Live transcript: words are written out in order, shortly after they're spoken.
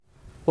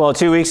Well,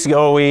 2 weeks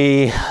ago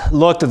we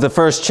looked at the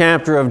first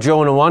chapter of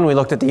Jonah 1. We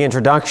looked at the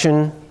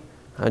introduction,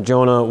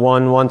 Jonah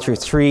 1 through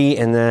 3,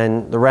 and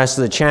then the rest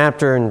of the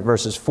chapter in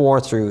verses 4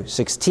 through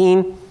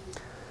 16.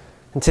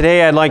 And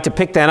today I'd like to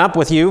pick that up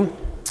with you,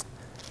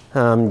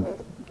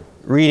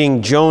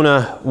 reading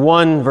Jonah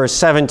 1, verse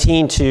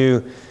 17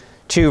 to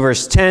 2,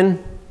 verse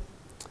 10.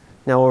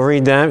 Now we'll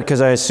read that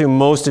because I assume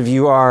most of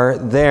you are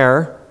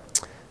there,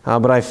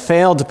 but I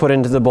failed to put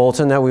into the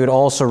bulletin that we would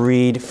also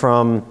read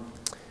from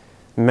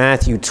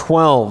Matthew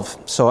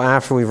 12. So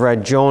after we've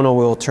read Jonah,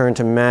 we'll turn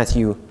to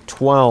Matthew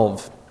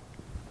 12.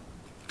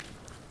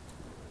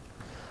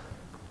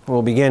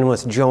 We'll begin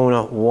with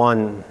Jonah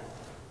 1.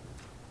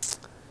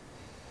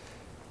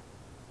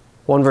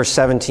 1 verse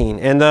 17.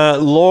 And the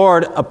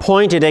Lord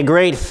appointed a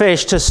great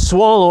fish to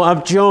swallow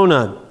up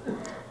Jonah.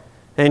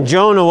 And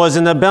Jonah was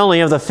in the belly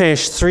of the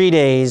fish 3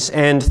 days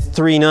and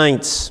 3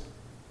 nights.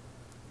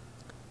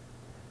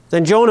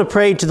 Then Jonah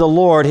prayed to the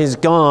Lord his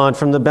God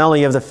from the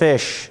belly of the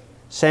fish,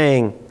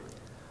 saying,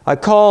 I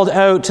called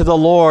out to the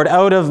Lord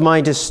out of my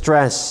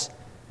distress,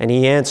 and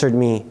he answered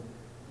me.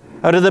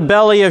 Out of the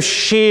belly of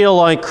Sheol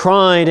I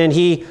cried, and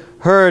he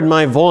heard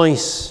my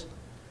voice.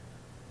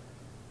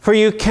 For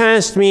you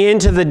cast me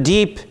into the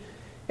deep,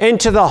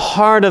 into the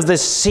heart of the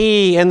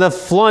sea, and the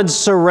floods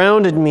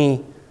surrounded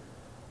me.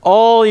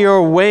 All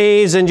your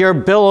waves and your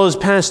billows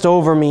passed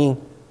over me.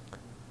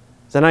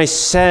 Then I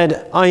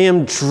said, I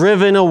am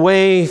driven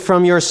away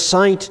from your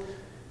sight.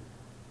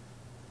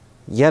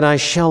 Yet I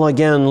shall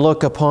again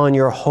look upon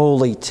your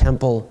holy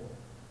temple.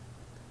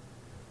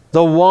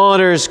 The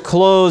waters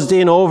closed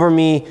in over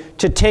me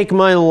to take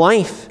my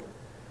life.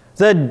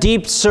 The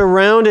deep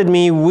surrounded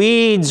me.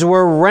 Weeds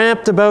were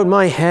wrapped about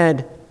my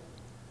head.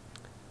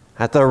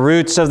 At the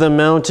roots of the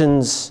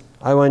mountains,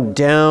 I went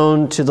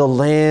down to the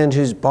land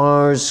whose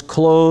bars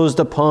closed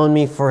upon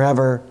me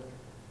forever.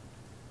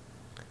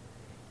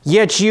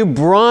 Yet you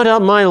brought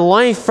up my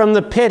life from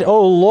the pit,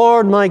 O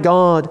Lord my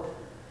God.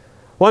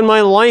 When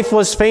my life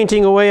was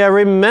fainting away, I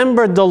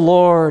remembered the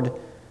Lord,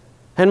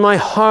 and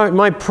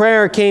my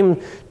prayer came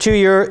to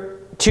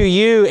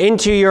you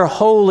into your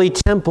holy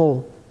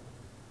temple.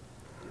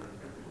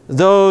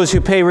 Those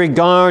who pay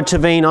regard to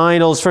vain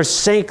idols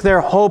forsake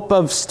their hope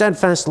of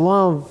steadfast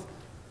love.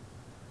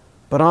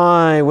 But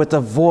I, with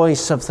the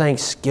voice of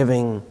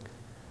thanksgiving,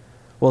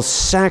 will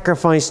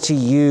sacrifice to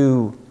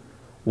you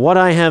what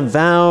I have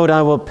vowed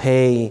I will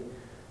pay.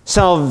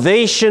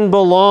 Salvation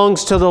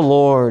belongs to the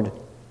Lord.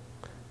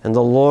 And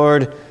the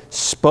Lord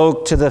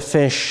spoke to the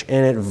fish,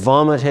 and it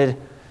vomited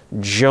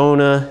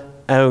Jonah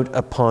out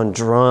upon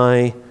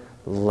dry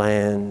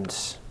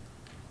land.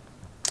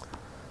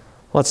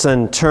 Let's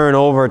then turn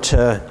over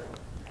to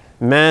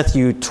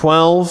Matthew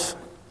 12.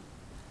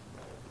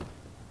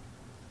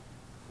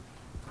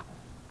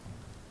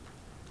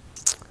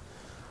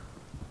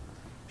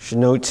 Should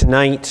note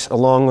tonight,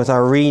 along with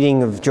our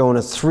reading of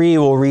Jonah 3,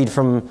 we'll read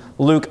from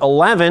Luke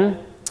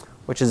 11,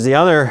 which is the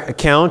other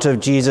account of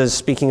Jesus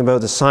speaking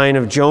about the sign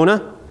of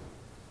Jonah.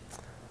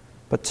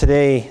 But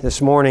today,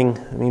 this morning,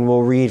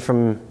 we'll read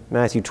from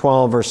Matthew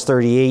 12, verse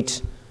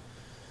 38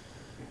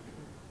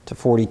 to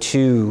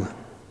 42.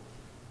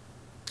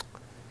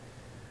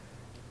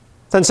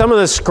 Then some of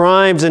the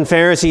scribes and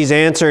Pharisees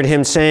answered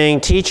him,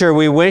 saying, Teacher,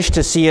 we wish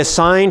to see a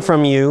sign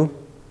from you.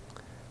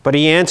 But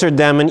he answered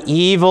them, An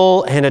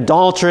evil and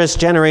adulterous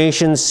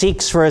generation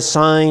seeks for a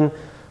sign,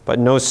 but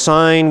no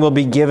sign will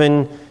be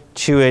given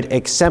to it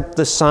except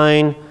the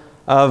sign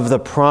of the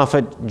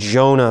prophet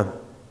Jonah.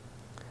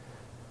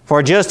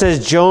 For just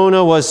as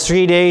Jonah was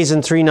 3 days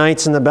and 3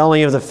 nights in the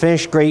belly of the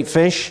fish, great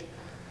fish,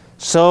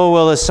 so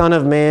will the Son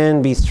of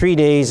Man be 3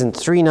 days and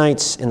 3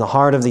 nights in the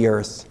heart of the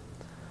earth.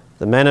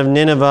 The men of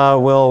Nineveh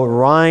will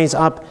rise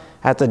up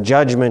at the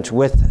judgment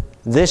with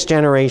this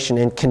generation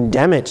and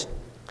condemn it,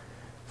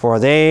 for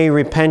they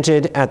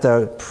repented at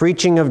the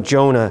preaching of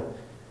Jonah,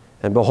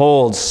 and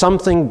behold,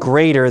 something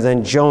greater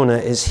than Jonah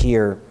is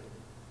here.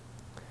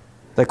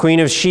 The queen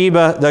of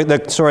Sheba,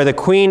 the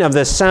queen of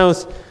the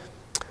south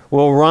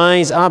will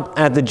rise up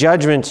at the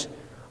judgment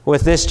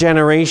with this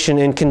generation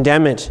and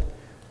condemn it.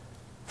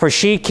 For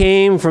she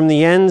came from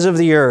the ends of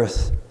the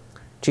earth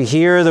to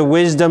hear the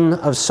wisdom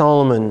of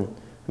Solomon.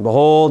 And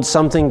behold,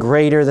 something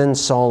greater than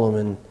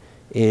Solomon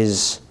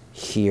is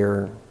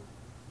here.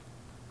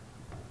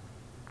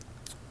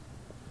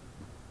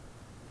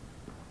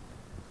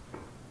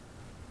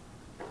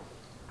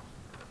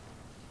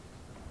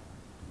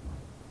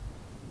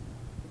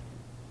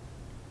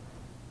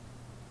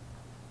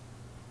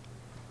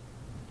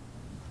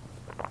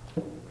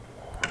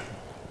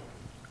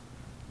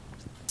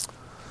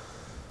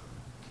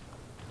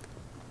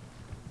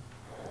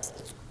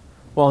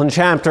 Well, in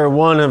chapter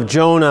 1 of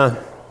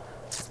Jonah,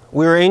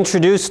 we were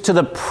introduced to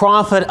the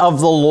prophet of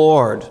the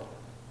Lord.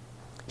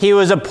 He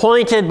was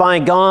appointed by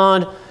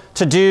God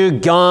to do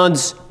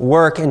God's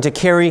work and to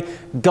carry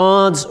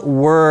God's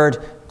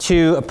word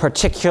to a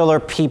particular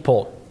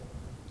people.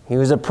 He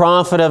was a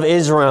prophet of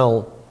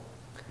Israel,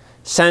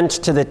 sent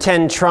to the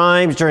 10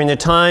 tribes during the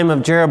time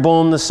of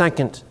Jeroboam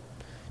II,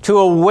 to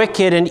a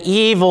wicked and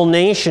evil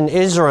nation,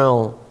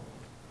 Israel.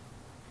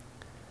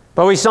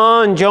 But we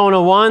saw in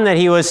Jonah 1 that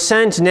he was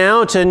sent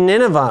now to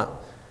Nineveh,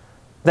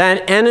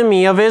 that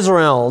enemy of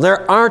Israel,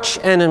 their arch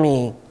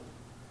enemy,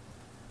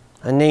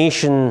 a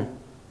nation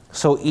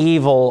so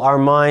evil our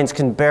minds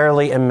can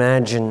barely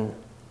imagine.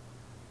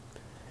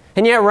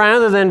 And yet,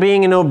 rather than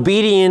being an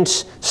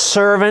obedient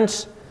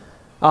servant,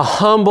 a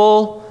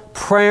humble,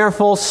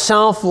 prayerful,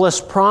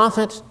 selfless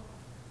prophet,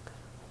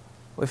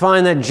 we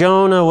find that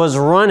Jonah was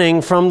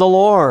running from the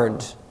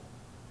Lord.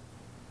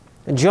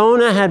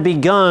 Jonah had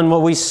begun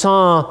what we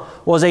saw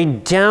was a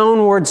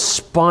downward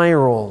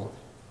spiral.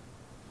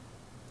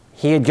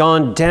 He had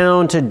gone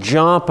down to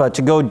Joppa,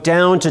 to go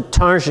down to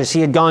Tarshish.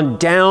 He had gone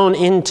down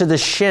into the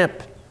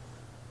ship.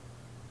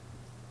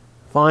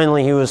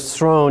 Finally, he was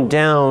thrown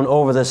down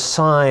over the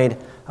side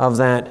of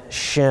that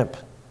ship.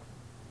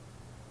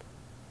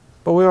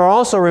 But we were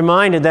also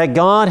reminded that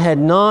God had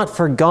not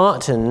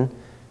forgotten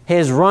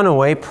his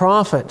runaway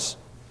prophet.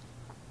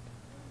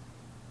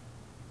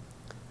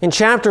 In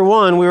chapter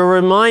 1, we were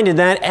reminded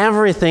that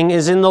everything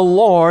is in the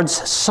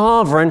Lord's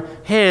sovereign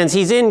hands.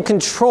 He's in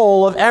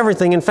control of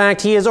everything. In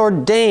fact, he has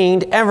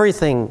ordained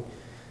everything.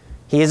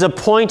 He has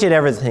appointed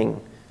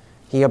everything.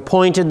 He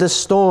appointed the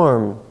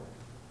storm.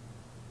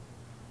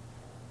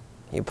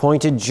 He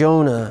appointed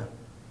Jonah.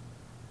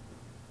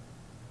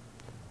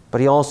 But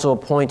he also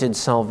appointed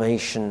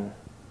salvation.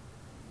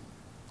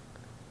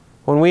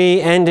 When we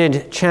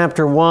ended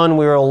chapter 1,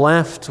 we were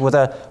left with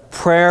a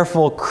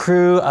prayerful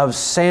crew of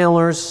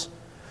sailors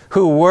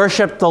who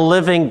worshiped the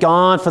living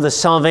God for the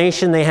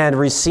salvation they had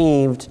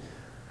received,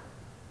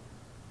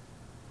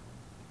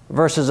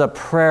 versus a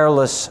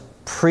prayerless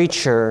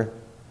preacher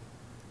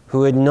who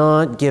would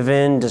not give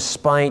in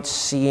despite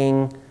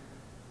seeing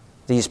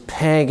these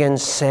pagan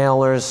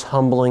sailors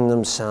humbling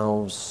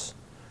themselves.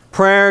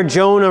 Prayer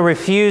Jonah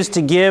refused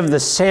to give, the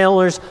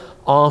sailors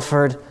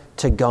offered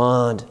to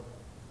God.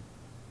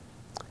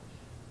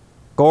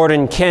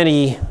 Gordon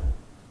Kenny,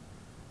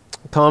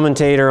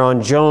 commentator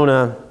on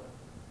Jonah,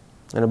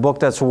 in a book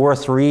that's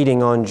worth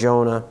reading on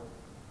Jonah,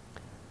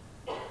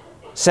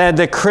 said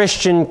the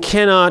Christian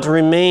cannot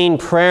remain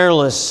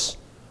prayerless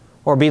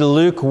or be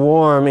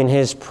lukewarm in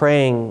his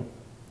praying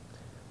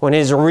when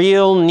his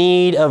real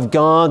need of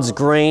God's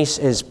grace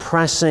is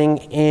pressing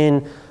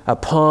in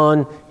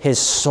upon his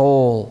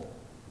soul.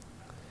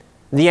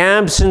 The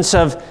absence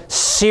of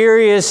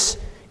serious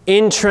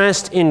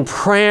interest in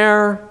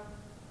prayer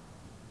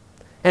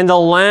and the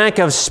lack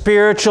of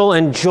spiritual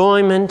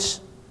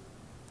enjoyment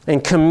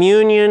and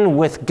communion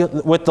with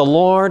the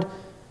Lord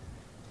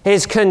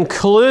is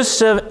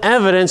conclusive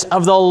evidence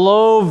of the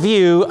low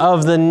view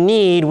of the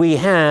need we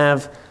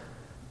have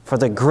for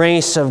the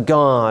grace of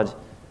God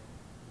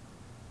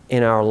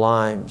in our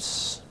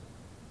lives.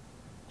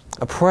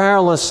 A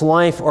prayerless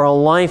life, or a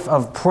life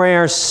of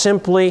prayer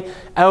simply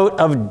out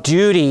of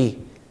duty,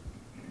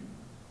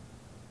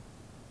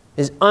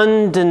 is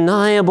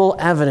undeniable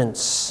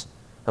evidence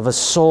of a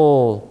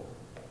soul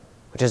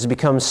which has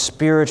become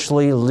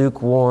spiritually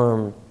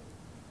lukewarm,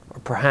 or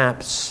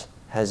perhaps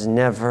has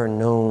never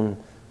known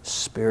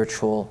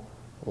spiritual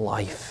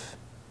life.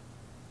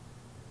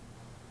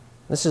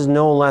 This is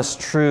no less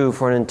true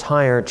for an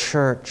entire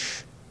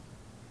church.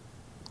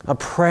 A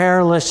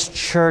prayerless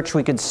church,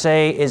 we could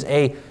say, is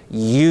a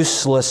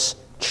useless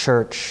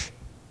church.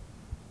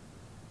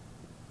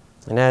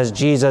 And as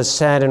Jesus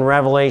said in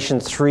Revelation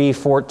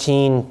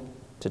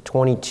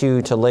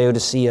 3:14-22 to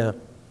Laodicea,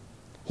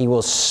 he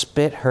will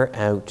spit her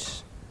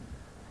out.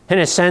 In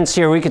a sense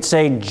here, we could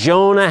say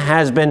Jonah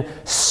has been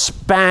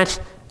spat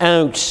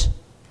out.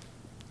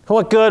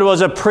 What good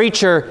was a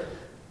preacher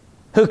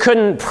who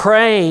couldn't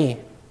pray?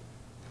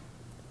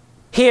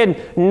 He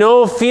had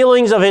no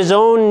feelings of his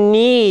own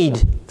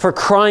need for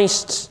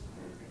Christ,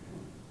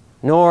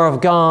 nor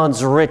of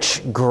God's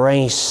rich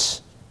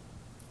grace.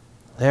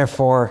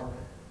 Therefore,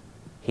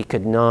 he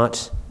could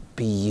not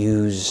be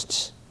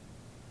used.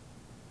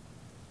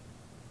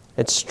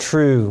 It's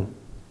true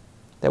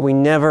that we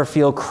never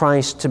feel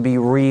Christ to be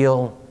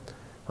real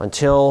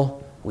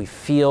until we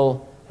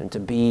feel him to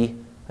be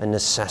a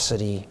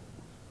necessity.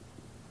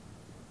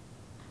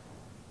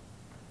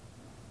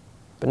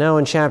 But now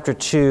in chapter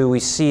 2, we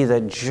see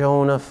that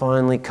Jonah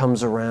finally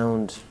comes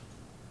around.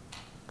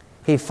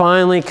 He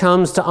finally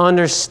comes to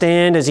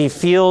understand, as he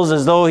feels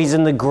as though he's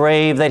in the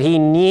grave, that he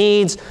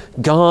needs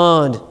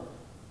God.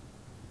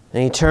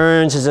 And he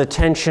turns his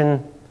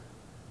attention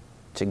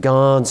to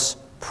God's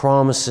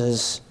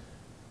promises,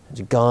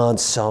 to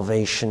God's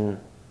salvation.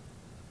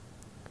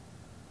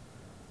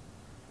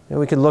 And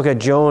we could look at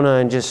Jonah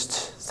and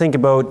just think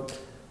about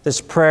this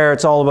prayer.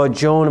 It's all about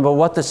Jonah, but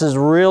what this is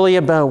really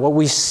about, what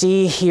we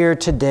see here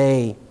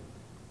today,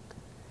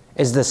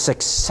 is the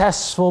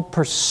successful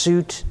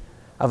pursuit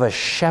of a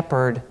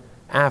shepherd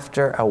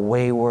after a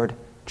wayward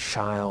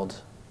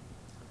child.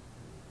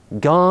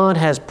 God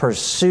has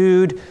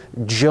pursued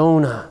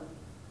Jonah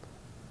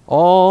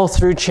all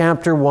through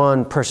chapter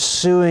 1,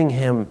 pursuing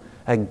him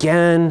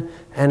again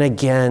and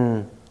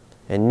again.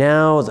 And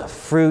now the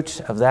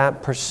fruit of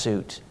that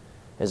pursuit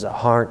is a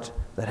heart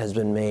that has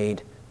been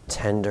made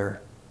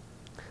tender.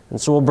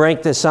 And so we'll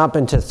break this up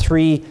into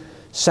 3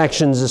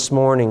 sections this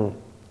morning.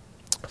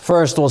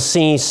 First, we'll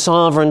see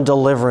sovereign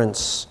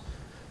deliverance.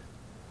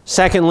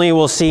 Secondly,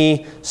 we'll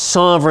see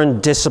sovereign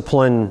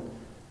discipline.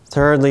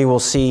 Thirdly, we'll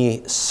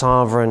see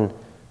sovereign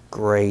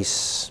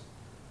grace.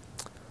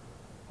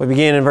 We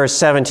begin in verse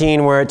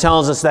 17 where it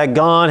tells us that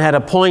God had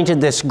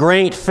appointed this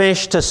great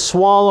fish to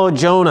swallow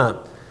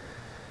Jonah.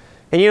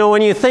 And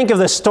when you think of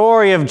the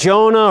story of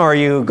Jonah, or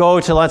you go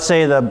to, let's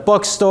say, the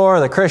bookstore,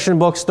 the Christian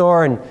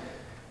bookstore, and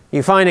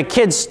you find a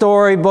kid's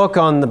storybook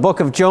on the book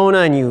of Jonah,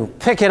 and you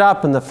pick it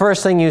up, and the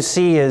first thing you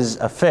see is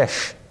a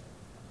fish.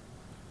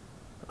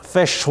 A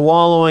fish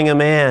swallowing a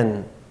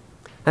man.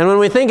 And when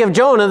we think of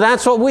Jonah,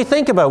 that's what we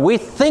think about. We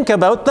think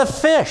about the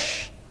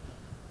fish.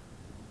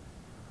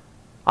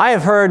 I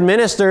have heard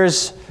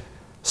ministers'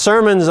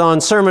 sermons on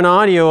sermon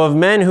audio of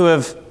men who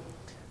have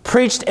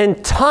preached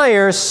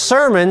entire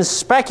sermons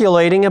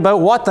speculating about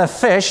what the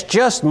fish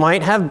just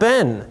might have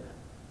been,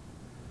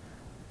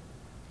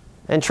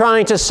 and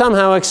trying to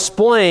somehow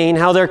explain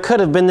how there could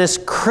have been this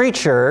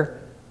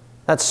creature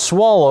that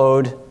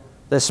swallowed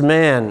this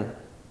man.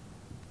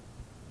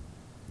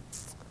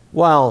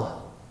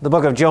 Well, the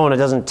book of Jonah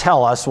doesn't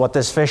tell us what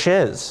this fish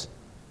is.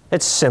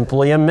 It's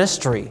simply a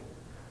mystery.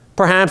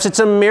 Perhaps it's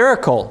a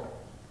miracle,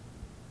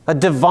 a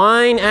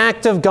divine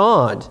act of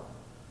God.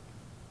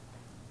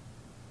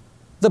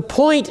 The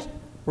point,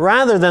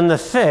 rather than the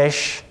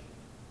fish,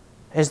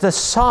 is the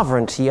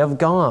sovereignty of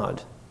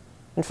God.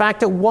 In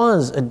fact, it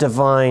was a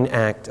divine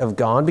act of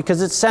God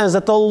because it says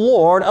that the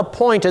Lord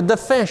appointed the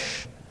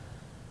fish.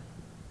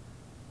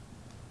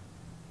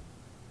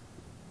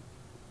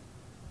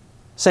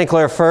 St.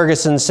 Clair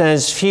Ferguson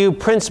says, "Few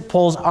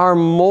principles are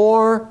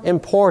more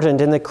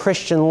important in the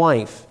Christian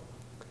life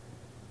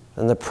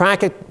than the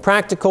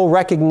practical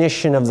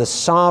recognition of the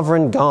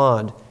sovereign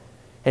God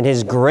and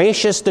His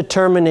gracious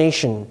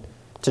determination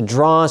to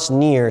draw us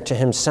near to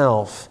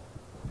Himself,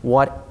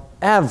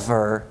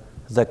 whatever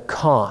the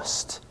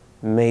cost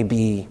may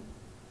be."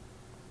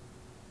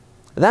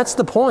 That's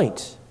the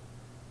point.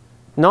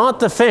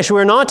 Not the fish.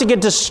 We're not to get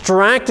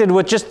distracted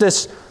with just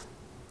this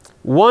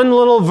one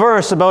little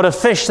verse about a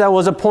fish that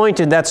was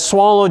appointed that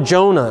swallowed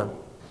Jonah.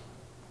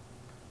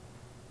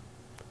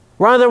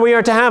 Rather, we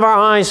are to have our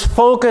eyes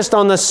focused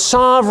on the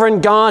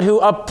sovereign God who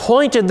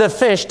appointed the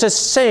fish to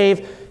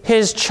save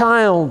His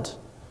child.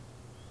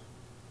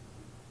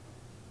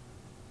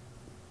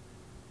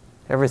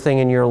 Everything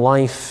in your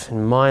life,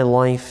 in my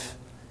life,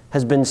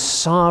 has been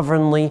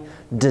sovereignly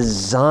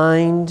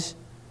designed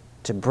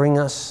to bring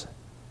us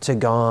to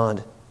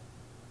God.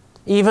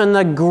 Even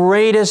the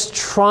greatest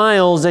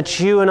trials that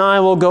you and I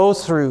will go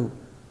through.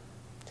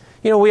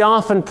 We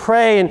often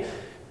pray,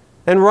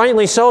 and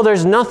rightly so,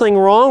 there's nothing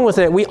wrong with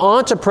it. We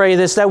ought to pray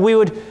this, that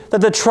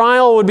the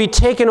trial would be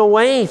taken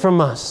away from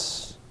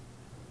us.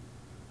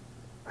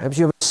 Perhaps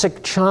you have a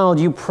sick child,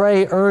 you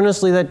pray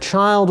earnestly that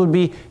child would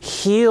be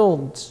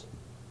healed.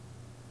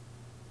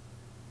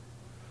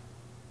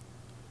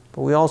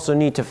 But we also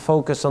need to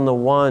focus on the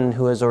one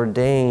who has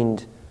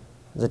ordained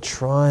the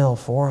trial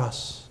for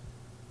us.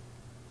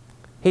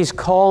 He's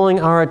calling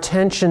our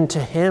attention to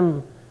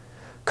Him,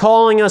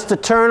 calling us to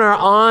turn our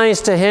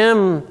eyes to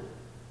Him,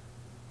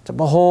 to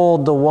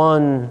behold the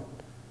one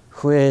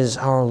who is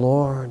our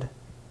Lord.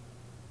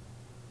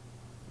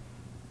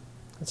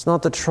 It's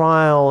not the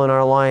trial in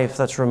our life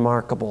that's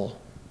remarkable.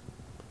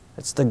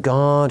 It's the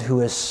God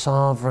who is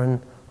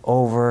sovereign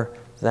over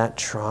that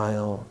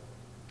trial.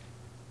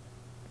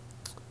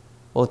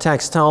 Well, the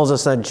text tells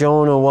us that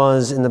Jonah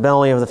was in the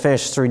belly of the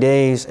fish 3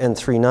 days and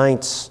 3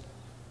 nights.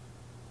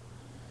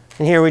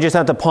 And here we just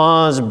have to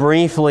pause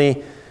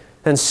briefly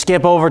and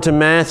skip over to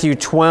Matthew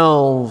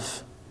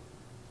 12.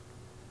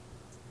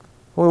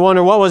 We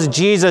wonder, what was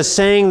Jesus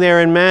saying there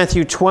in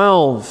Matthew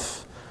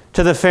 12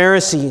 to the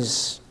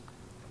Pharisees?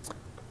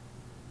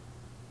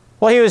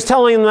 Well, He was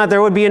telling them that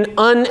there would be an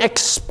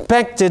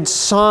unexpected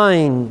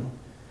sign.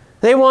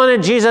 They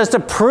wanted Jesus to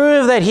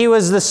prove that He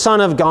was the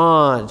Son of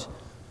God.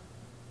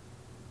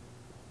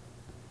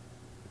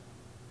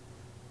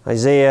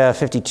 Isaiah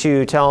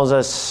 52 tells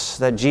us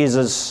that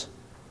Jesus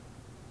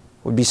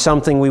would be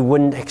something we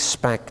wouldn't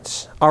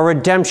expect. Our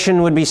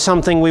redemption would be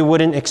something we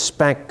wouldn't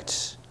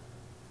expect.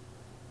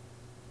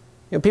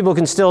 People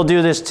can still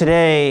do this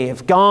today.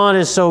 If God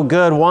is so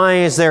good, why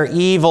is there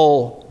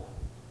evil?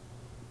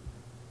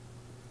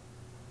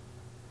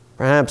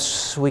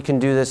 Perhaps we can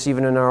do this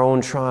even in our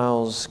own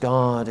trials.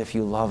 God, if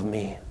you love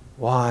me,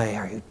 why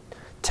are you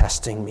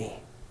testing me?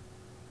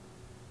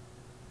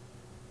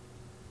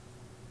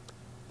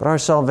 But our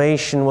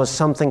salvation was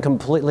something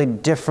completely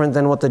different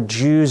than what the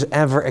Jews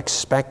ever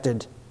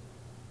expected.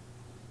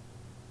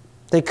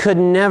 They could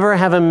never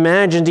have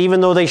imagined,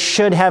 even though they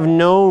should have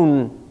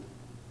known,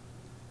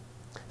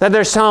 that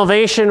their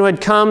salvation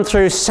would come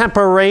through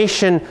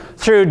separation,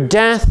 through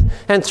death,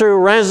 and through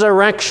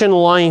resurrection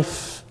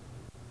life.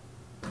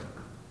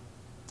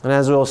 And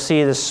as we'll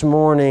see this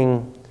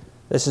morning,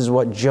 this is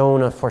what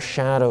Jonah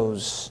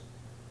foreshadows.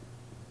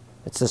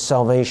 It's the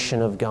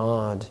salvation of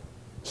God.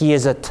 He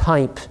is a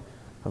type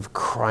of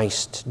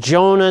Christ.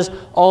 Jonah's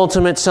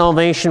ultimate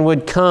salvation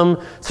would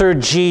come through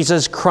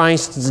Jesus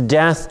Christ's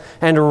death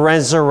and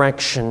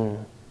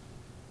resurrection.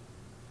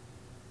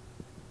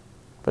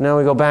 But now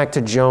we go back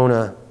to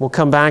Jonah. We'll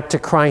come back to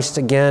Christ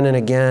again and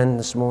again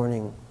this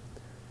morning.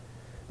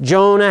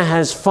 Jonah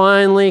has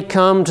finally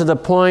come to the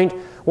point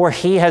where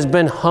he has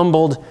been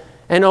humbled,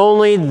 and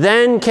only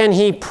then can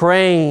he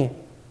pray.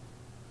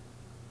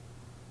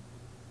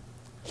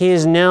 He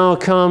has now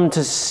come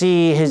to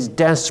see his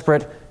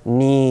desperate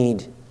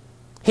need.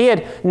 He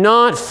had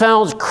not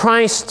felt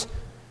Christ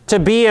to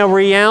be a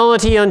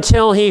reality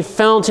until he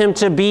felt him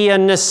to be a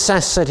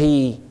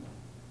necessity.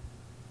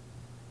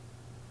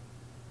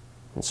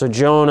 And so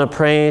Jonah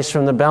prays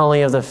from the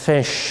belly of the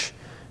fish.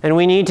 And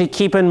we need to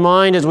keep in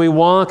mind as we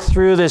walk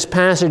through this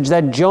passage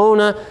that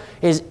Jonah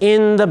is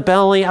in the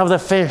belly of the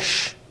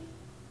fish.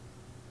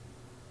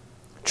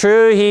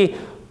 True, he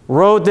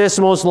wrote this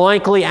most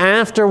likely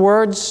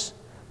afterwards,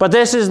 but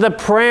this is the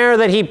prayer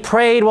that he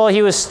prayed while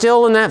he was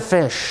still in that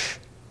fish.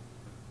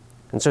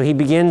 And so he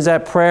begins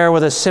that prayer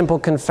with a simple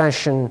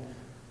confession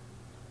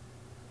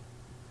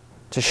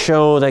to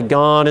show that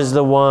God is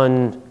the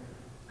one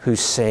who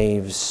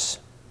saves.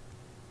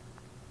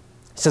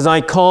 He says,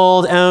 I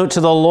called out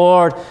to the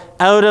Lord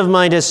out of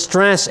my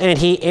distress, and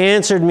he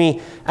answered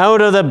me.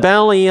 Out of the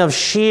belly of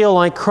Sheol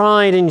I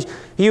cried, and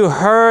you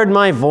heard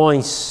my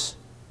voice.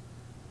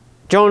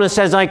 Jonah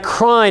says, I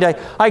cried,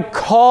 I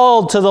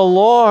called to the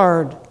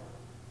Lord.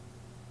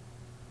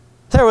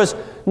 There was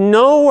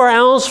nowhere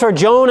else for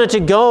Jonah to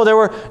go. There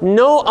were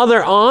no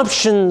other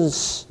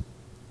options.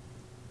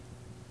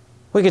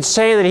 We could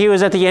say that he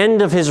was at the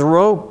end of his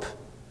rope.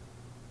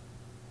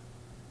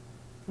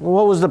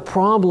 What was the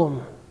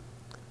problem?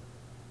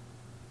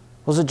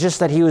 Was it just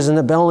that he was in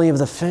the belly of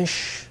the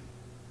fish?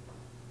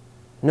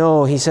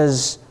 No, he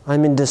says,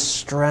 I'm in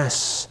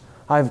distress.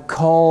 I've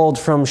called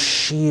from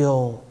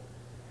Sheol.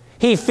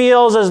 He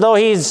feels as though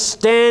he's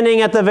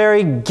standing at the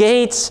very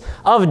gates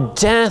of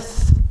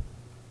death.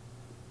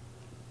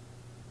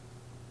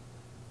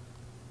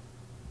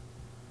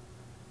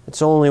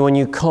 It's only when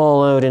you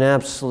call out in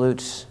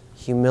absolute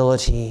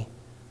humility,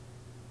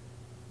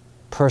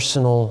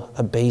 personal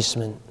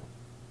abasement,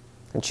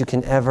 that you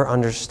can ever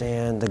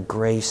understand the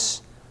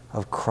grace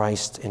of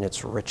Christ in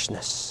its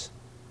richness.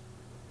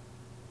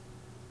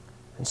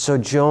 And so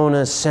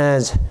Jonah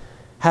says,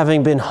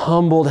 having been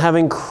humbled,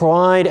 having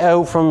cried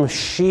out from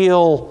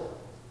Sheol,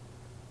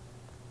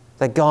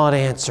 that God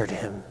answered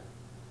him.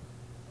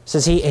 He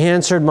says, he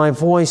answered my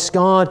voice.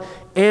 God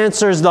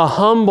answers the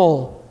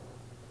humble.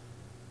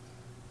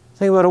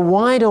 Think about it.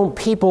 Why don't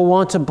people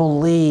want to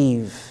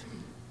believe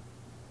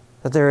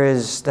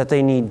that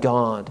they need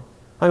God?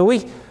 I mean,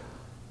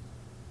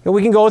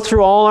 we can go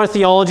through all our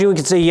theology. We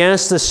can say,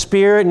 yes, the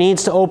Spirit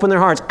needs to open their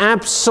hearts.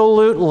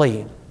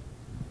 Absolutely.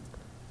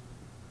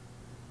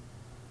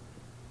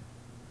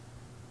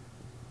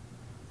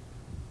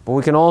 But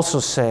we can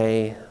also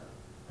say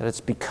that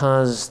it's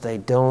because they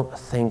don't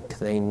think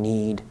they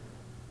need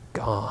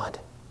God.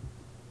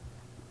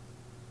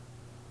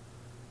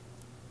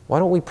 Why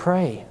don't we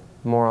pray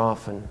more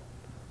often?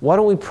 Why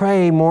don't we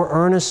pray more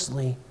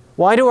earnestly?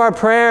 Why do our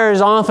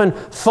prayers often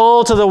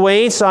fall to the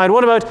wayside?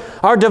 What about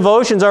our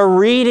devotions, our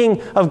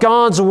reading of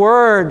God's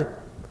Word?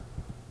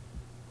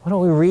 Why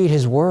don't we read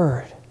His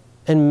Word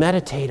and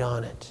meditate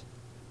on it?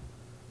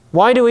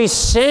 Why do we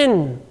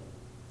sin?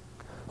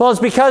 Well, it's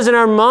because in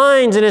our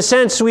minds, in a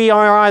sense, we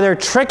are either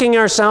tricking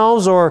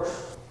ourselves or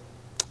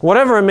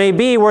whatever it may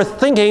be, we're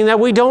thinking that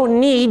we don't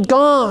need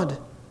God.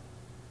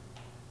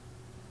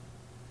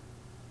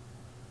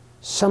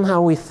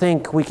 Somehow we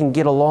think we can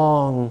get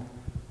along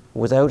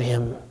without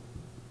Him.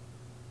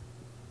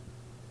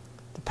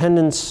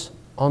 Dependence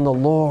on the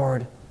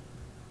Lord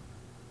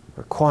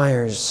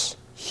requires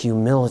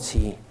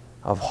humility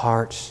of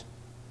heart.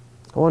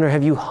 I wonder,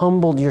 have you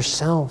humbled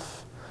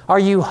yourself? Are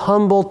you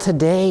humble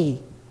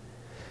today?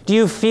 Do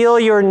you feel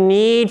your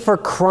need for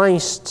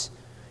Christ?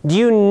 Do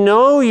you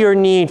know your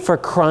need for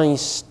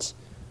Christ?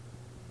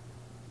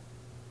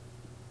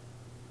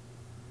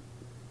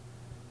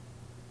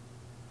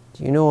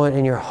 Do you know it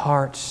in your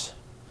heart,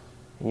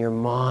 in your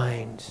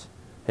mind,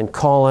 and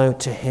call out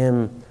to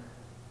Him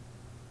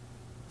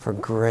for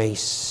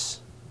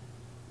grace?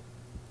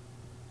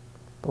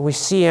 But we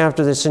see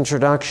after this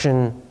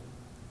introduction,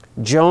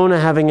 Jonah,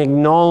 having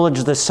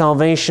acknowledged the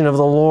salvation of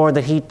the Lord,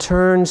 that he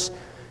turns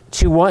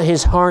to what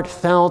his heart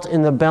felt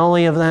in the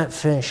belly of that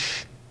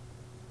fish,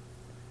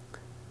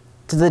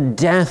 to the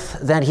death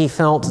that he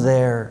felt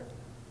there,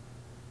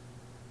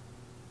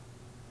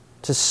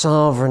 to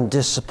sovereign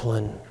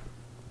discipline.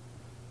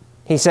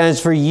 He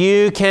says, for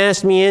you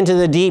cast me into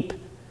the deep,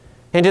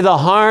 into the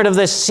heart of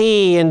the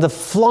sea, and the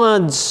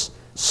floods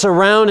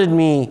surrounded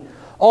me.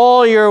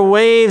 All your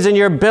waves and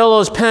your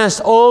billows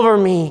passed over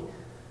me.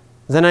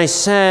 Then I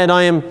said,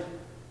 I am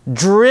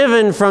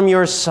driven from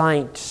your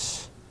sight.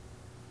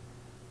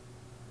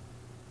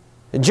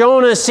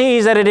 Jonah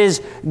sees that it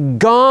is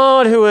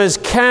God who has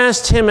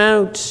cast him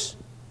out.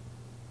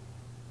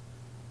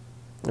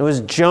 It was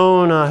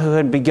Jonah who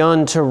had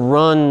begun to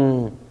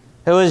run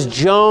It was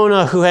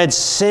Jonah who had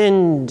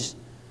sinned.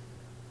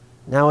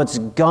 Now it's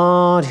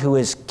God who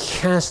is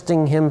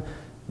casting him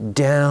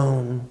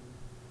down.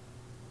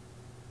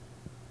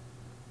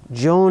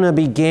 Jonah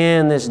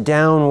began this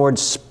downward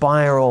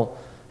spiral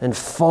and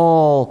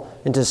fall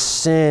into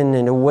sin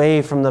and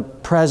away from the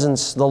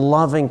presence, the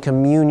loving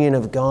communion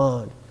of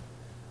God.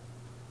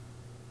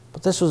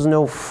 But this was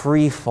no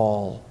free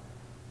fall.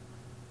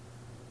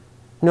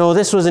 No,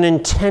 this was an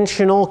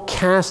intentional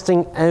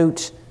casting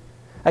out,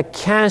 a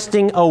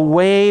casting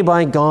away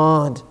by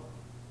God.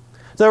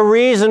 The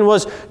reason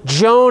was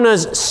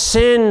Jonah's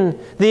sin.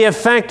 The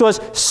effect was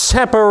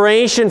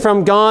separation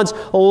from God's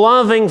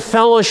loving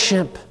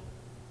fellowship.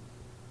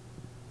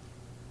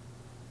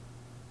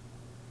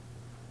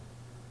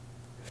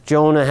 If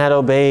Jonah had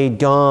obeyed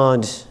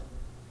God,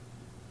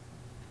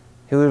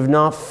 he would have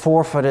not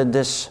forfeited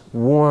this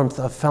warmth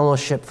of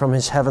fellowship from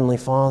his heavenly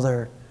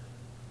Father.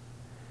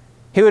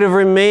 He would have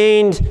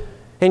remained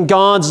in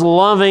God's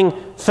loving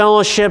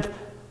fellowship,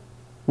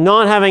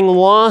 not having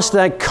lost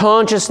that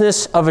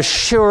consciousness of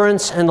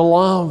assurance and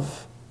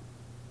love.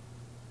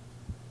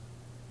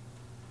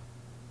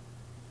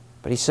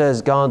 But he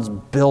says God's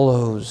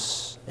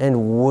billows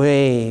and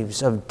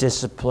waves of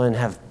discipline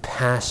have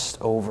passed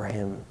over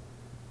him.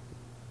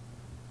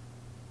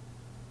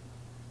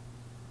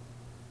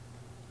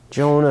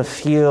 Jonah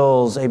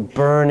feels a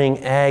burning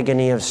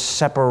agony of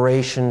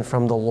separation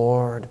from the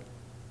Lord.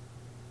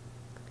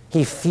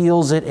 He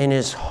feels it in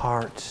his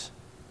heart.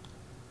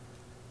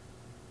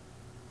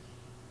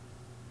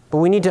 But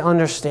we need to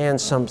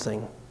understand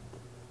something.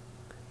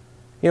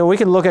 We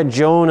could look at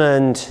Jonah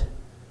and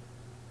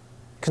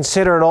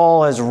consider it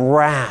all as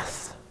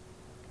wrath.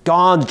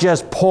 God's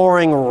just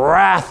pouring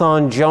wrath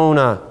on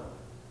Jonah.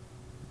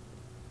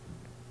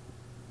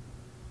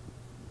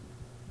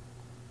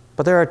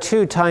 But there are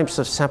two types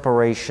of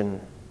separation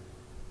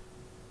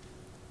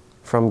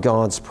from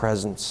God's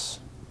presence.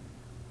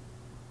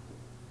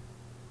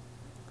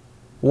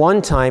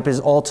 One type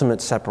is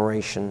ultimate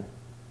separation.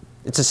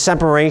 It's a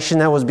separation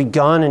that was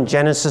begun in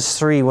Genesis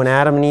 3 when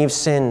Adam and Eve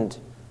sinned.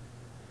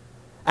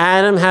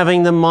 Adam,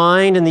 having the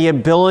mind and the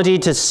ability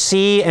to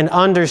see and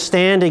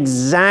understand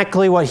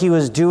exactly what he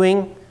was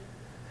doing,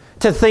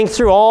 to think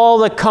through all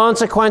the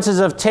consequences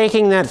of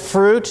taking that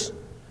fruit,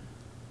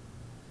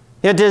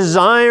 yet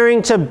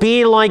desiring to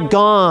be like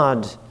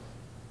God,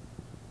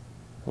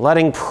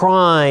 letting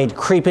pride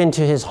creep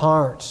into his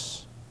heart.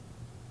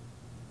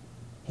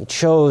 He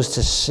chose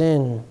to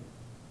sin.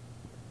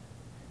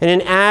 And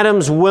in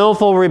Adam's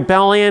willful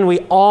rebellion, we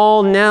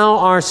all now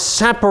are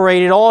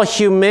separated. All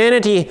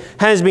humanity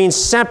has been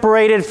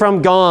separated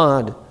from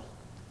God.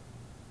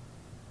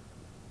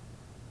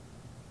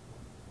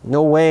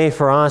 No way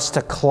for us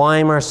to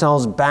climb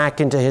ourselves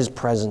back into his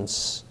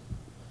presence.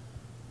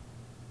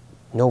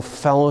 No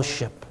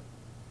fellowship.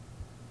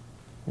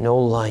 No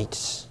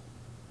light.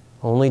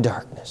 Only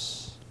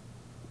darkness.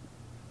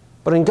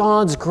 But in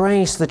God's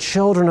grace, the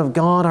children of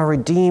God are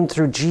redeemed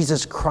through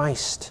Jesus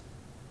Christ,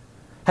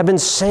 have been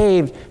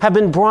saved, have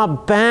been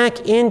brought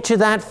back into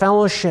that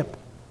fellowship.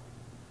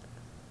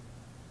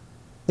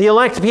 The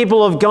elect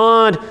people of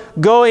God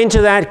go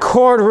into that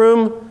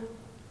courtroom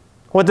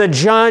with the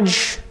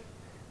judge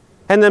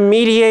and the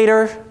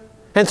mediator,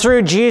 and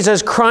through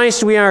Jesus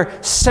Christ we are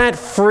set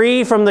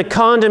free from the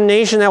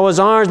condemnation that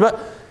was ours. But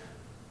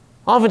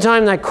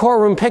oftentimes that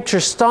courtroom picture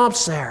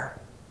stops there.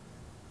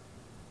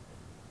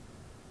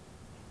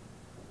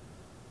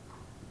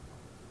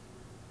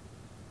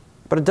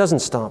 But it doesn't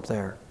stop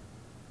there.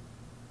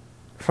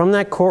 From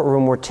that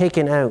courtroom, we're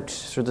taken out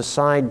through the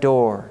side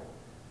door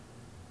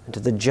into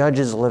the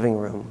judge's living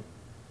room.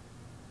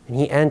 And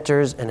he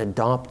enters and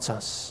adopts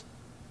us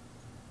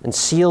and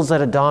seals that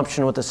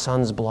adoption with the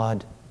Son's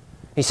blood.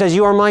 He says,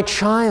 "You are my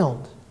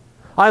child.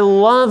 I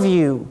love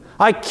you.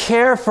 I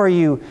care for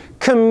you.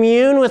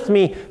 Commune with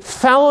me.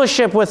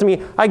 Fellowship with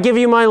me. I give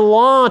you my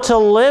law to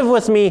live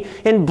with me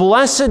in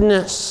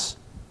blessedness."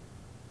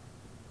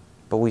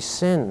 But we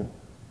sin.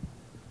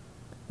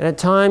 And at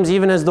times,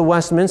 even as the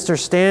Westminster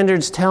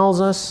Standards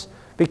tells us,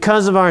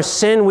 because of our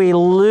sin, we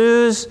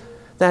lose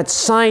that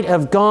sight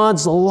of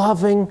God's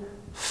loving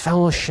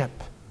fellowship.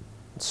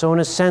 So in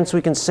a sense,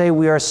 we can say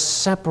we are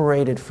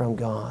separated from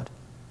God.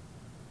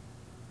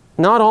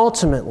 Not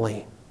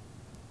ultimately,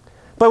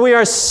 but we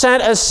are set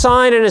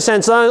aside in a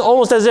sense,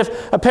 almost as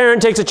if a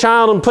parent takes a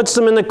child and puts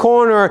them in the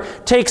corner or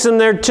takes them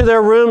there to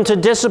their room to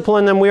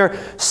discipline them. We are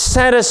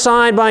set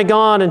aside by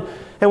God,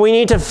 and we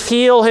need to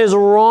feel his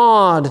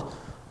rod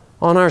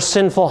on our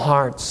sinful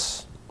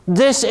hearts.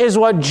 This is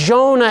what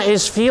Jonah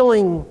is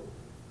feeling.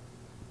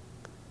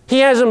 He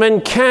hasn't been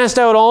cast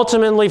out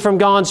ultimately from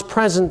God's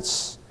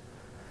presence.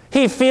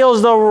 He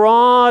feels the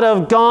rod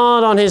of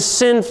God on his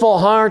sinful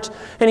heart,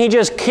 and he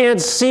just can't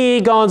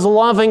see God's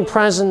loving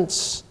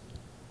presence.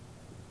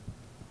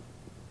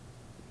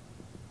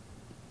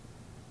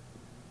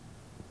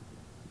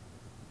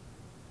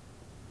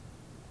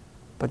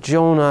 But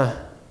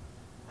Jonah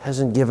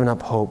hasn't given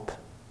up hope.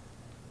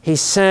 He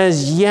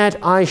says, "Yet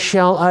I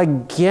shall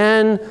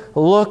again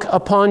look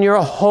upon your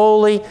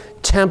holy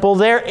temple."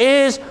 There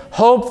is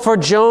hope for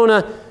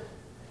Jonah.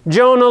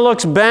 Jonah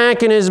looks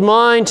back in his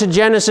mind to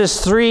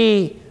Genesis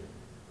 3,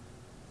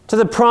 to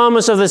the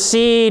promise of the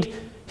seed.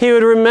 He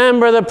would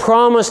remember the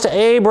promise to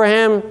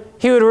Abraham.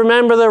 He would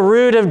remember the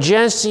root of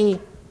Jesse.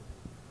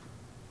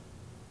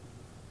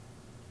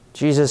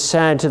 Jesus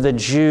said to the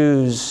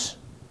Jews,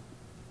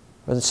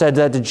 or said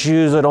that the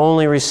Jews would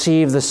only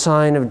receive the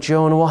sign of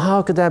Jonah. Well,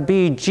 how could that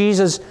be?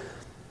 Jesus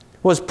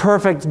was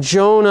perfect.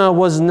 Jonah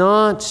was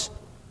not.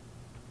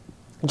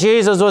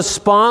 Jesus was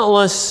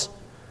spotless.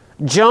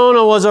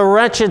 Jonah was a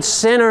wretched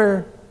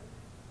sinner.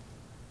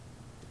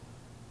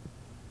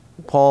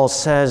 Paul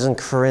says in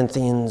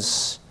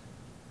Corinthians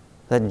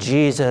that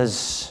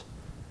Jesus,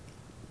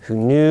 who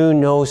knew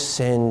no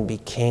sin,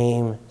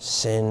 became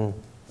sin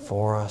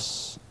for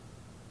us.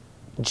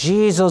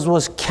 Jesus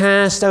was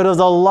cast out of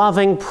the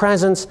loving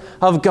presence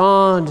of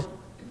God.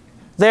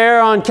 There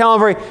on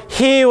Calvary,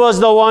 he was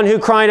the one who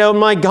cried out,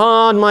 my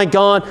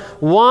God,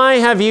 why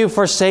have you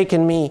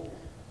forsaken me?"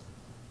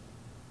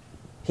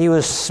 He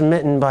was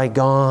smitten by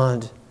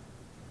God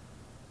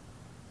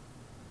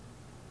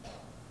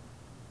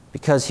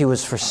because he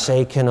was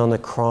forsaken on the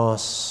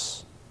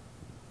cross.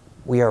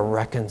 We are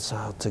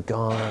reconciled to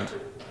God.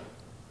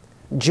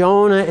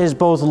 Jonah is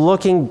both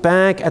looking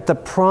back at the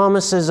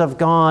promises of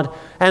God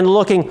and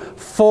looking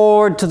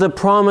forward to the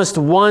promised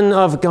one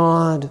of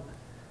God.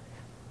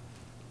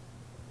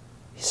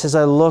 He says,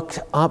 "I looked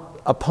up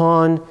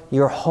upon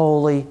your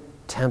holy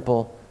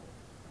temple."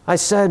 I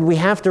said we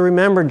have to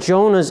remember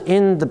Jonah's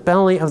in the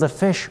belly of the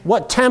fish.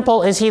 What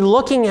temple is he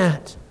looking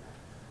at?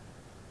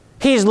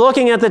 He's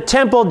looking at the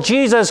temple,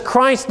 Jesus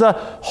Christ, the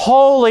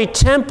holy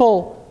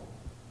temple.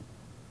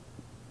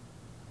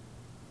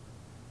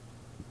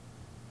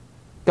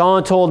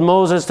 God told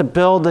Moses to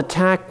build the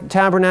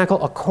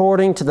tabernacle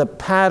according to the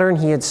pattern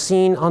he had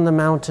seen on the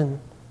mountain.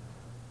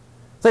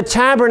 The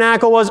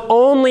tabernacle was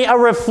only a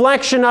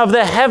reflection of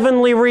the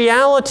heavenly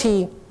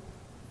reality.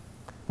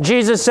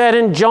 Jesus said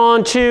in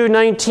John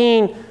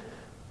 2:19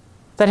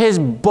 that his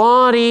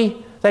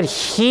body, that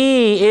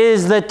he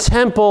is the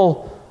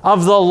temple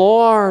of the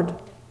Lord.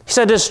 He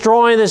said,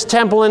 "Destroy this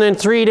temple, and in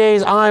 3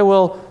 days I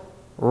will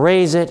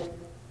raise it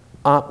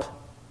up."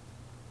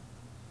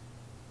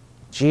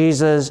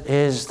 Jesus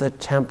is the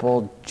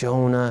temple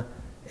Jonah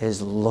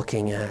is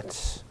looking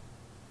at.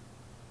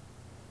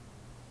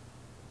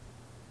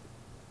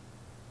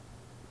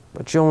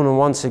 But Jonah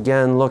once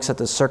again looks at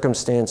the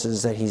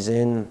circumstances that he's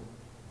in.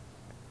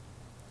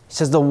 He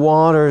says, "The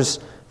waters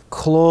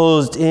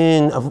closed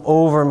in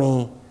over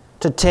me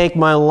to take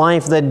my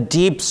life. The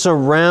deep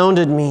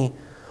surrounded me.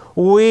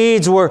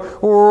 Weeds were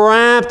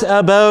wrapped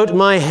about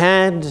my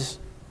head."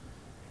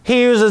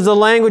 He uses the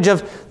language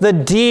of the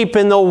deep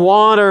in the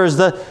waters.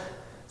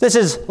 This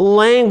is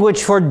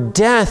language for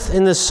death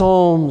in the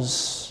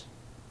Psalms.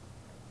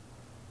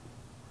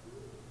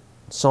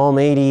 Psalm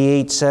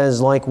 88 says,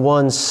 "Like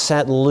one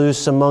set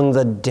loose among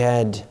the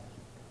dead,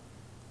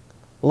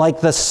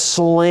 like the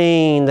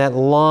slain that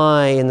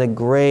lie in the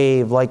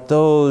grave, like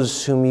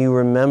those whom you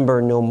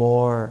remember no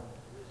more.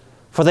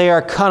 For they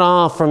are cut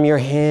off from your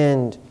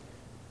hand.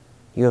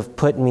 You have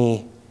put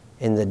me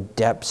in the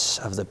depths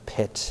of the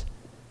pit,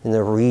 in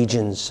the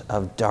regions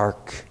of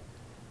dark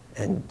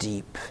and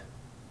deep."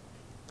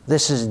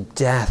 This is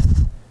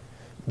death.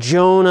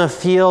 Jonah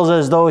feels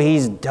as though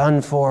he's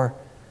done for.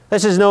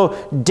 This is no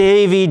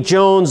Davy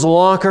Jones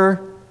locker.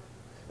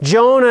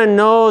 Jonah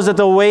knows that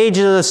the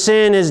wages of the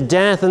sin is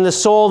death, and the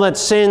soul that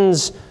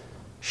sins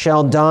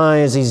shall die,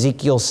 as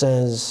Ezekiel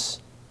says.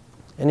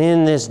 And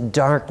in this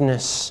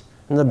darkness,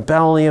 in the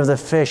belly of the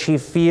fish, he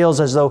feels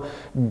as though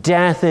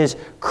death is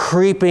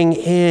creeping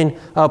in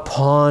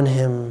upon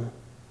him.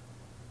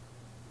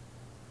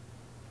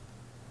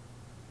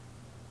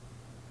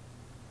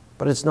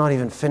 But it's not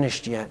even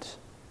finished yet.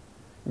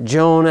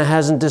 Jonah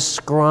hasn't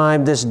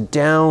described this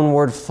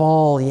downward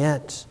fall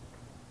yet.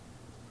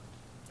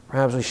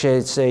 Perhaps we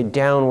should say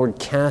downward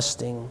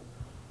casting.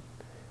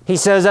 He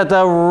says, "At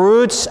the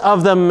roots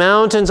of the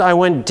mountains I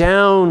went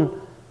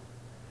down,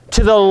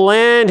 to the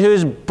land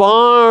whose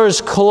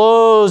bars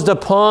closed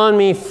upon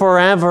me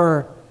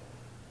forever."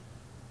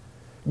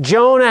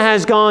 Jonah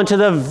has gone to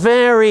the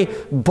very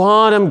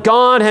bottom.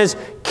 God has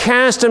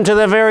cast him to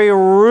the very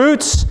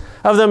roots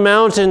of the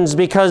mountains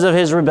because of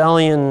his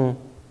rebellion.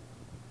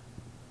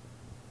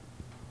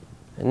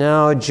 And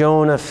now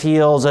Jonah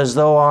feels as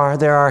though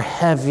there are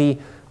heavy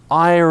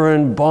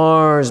iron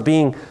bars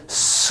being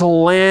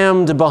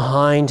slammed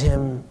behind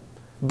him.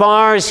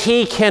 Bars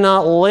he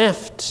cannot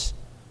lift.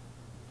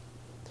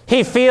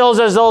 He feels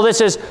as though this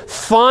is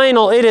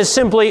final. It is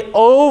simply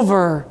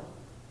over.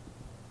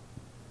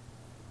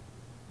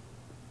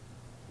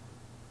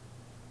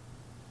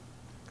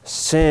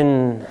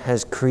 Sin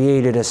has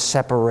created a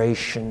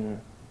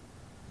separation.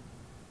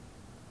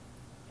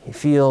 He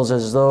feels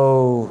as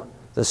though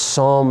the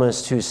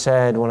psalmist who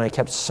said, "When I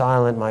kept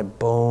silent, my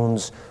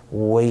bones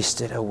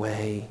wasted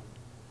away."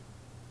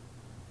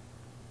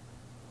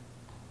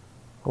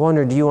 I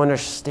wonder, do you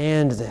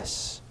understand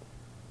this?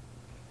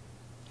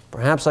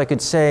 Perhaps I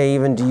could say,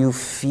 even, do you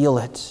feel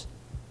it?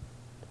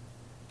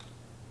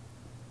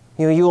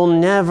 You will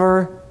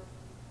never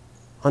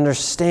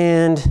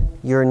understand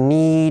your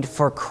need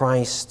for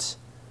Christ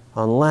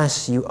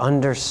unless you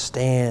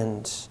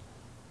understand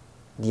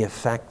the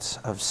effects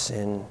of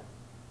sin.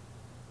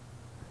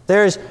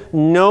 There is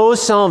no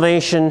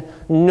salvation,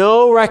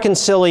 no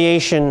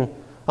reconciliation,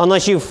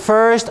 unless you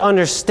first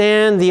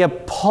understand the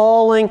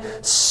appalling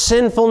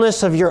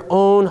sinfulness of your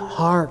own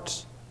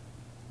heart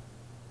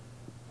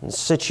and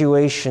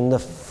situation, the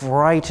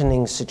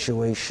frightening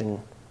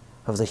situation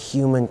of the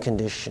human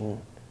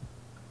condition.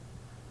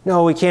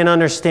 No, we can't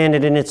understand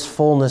it in its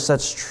fullness.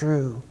 That's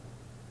true.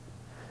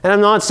 And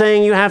I'm not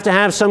saying you have to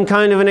have some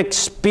kind of an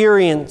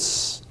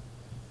experience.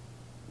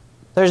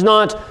 There's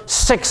not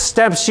 6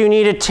 steps you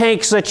need to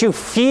take so that you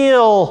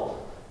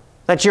feel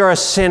that you're a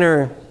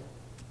sinner.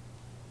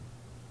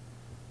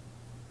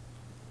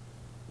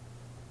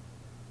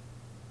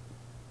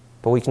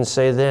 But we can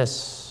say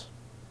this: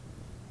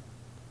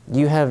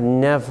 you have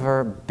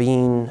never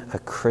been a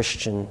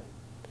Christian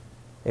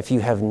if you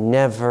have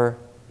never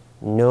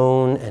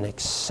known and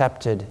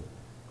accepted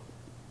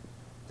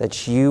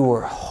that you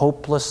were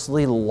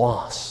hopelessly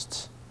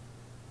lost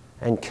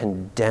and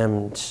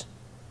condemned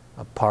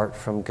apart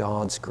from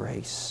God's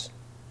grace.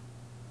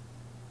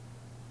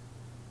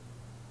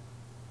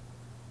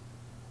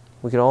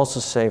 We could also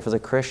say for the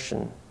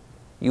Christian,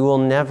 you will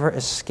never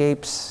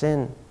escape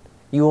sin.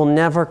 You will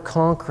never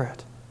conquer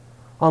it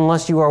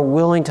unless you are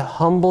willing to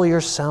humble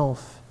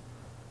yourself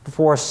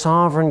before a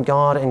sovereign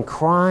God and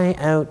cry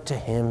out to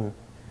Him.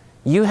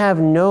 You have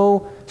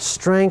no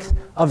strength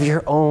of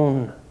your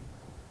own.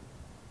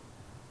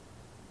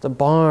 The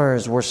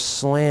bars were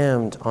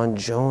slammed on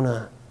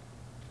Jonah.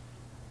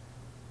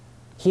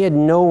 He had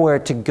nowhere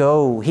to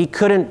go. He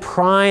couldn't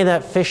pry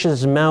that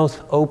fish's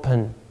mouth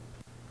open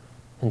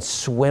and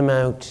swim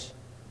out.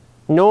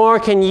 Nor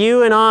can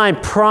you and I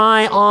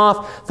pry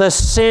off the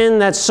sin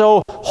that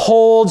so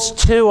holds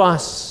to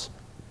us.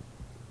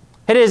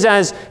 It is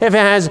as if it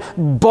has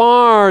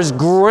bars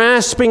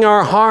grasping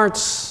our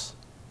hearts.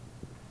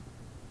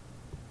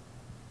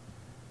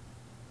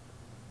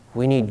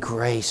 We need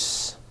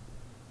grace.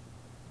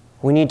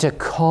 We need to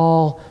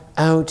call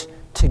out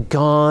to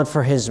God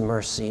for His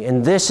mercy.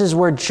 And this is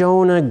where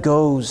Jonah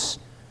goes.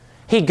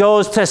 He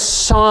goes to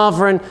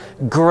sovereign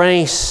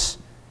grace.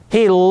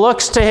 He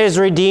looks to his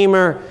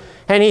Redeemer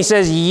and he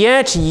says,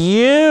 "Yet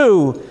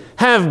you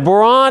have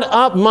brought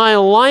up my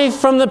life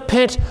from the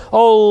pit,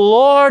 O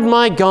Lord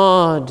my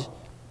God."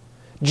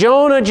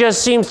 Jonah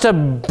just seems to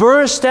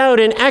burst out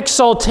in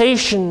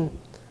exultation.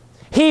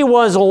 He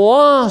was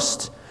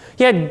lost,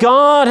 yet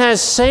God has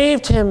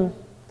saved him.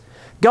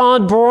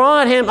 God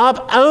brought him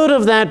up out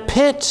of that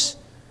pit.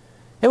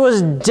 It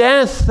was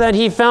death that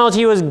he felt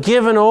he was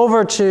given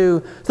over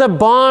to. The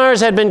bars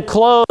had been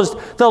closed.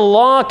 The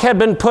lock had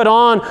been put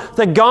on.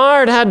 The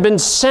guard had been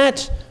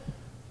set.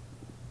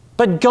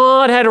 But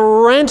God had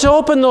rent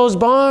open those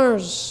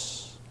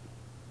bars,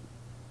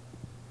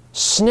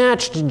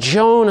 snatched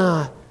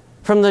Jonah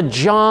from the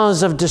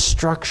jaws of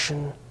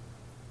destruction.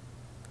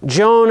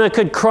 Jonah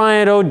could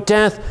cry out, "O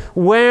death,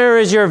 where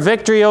is your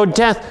victory? O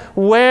death,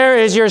 where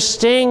is your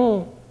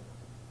sting?"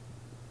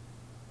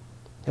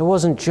 It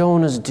wasn't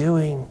Jonah's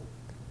doing.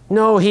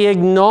 No, he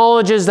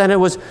acknowledges that it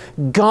was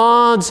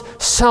God's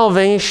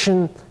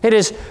salvation. It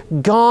is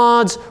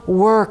God's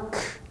work.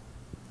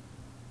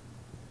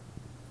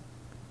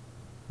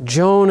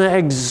 Jonah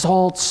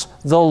exalts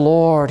the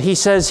Lord. He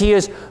says, "He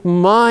is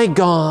my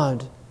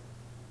God."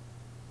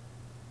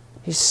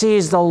 He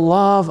sees the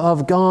love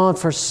of God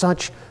for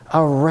such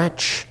a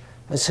wretch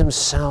as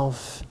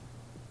himself.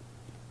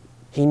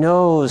 He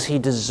knows he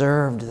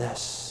deserved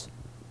this.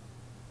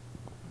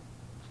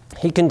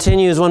 He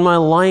continues, "When my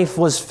life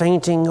was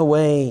fainting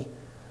away,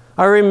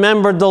 I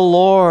remembered the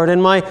Lord,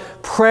 and my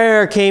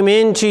prayer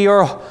came to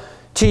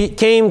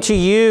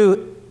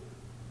you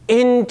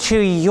into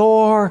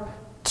your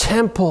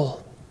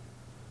temple."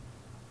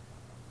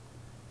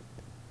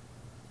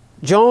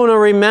 Jonah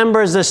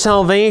remembers the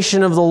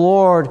salvation of the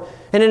Lord,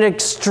 and it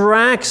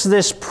extracts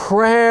this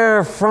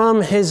prayer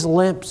from his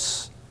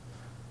lips.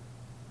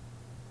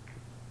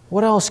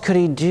 What else could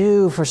he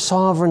do for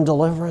sovereign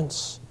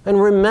deliverance?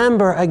 And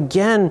remember,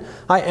 again,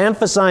 I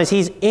emphasize,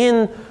 he's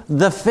in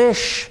the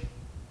fish.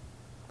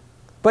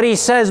 But he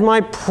says,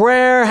 "My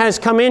prayer has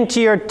come into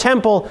your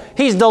temple."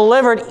 He's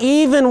delivered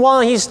even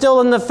while he's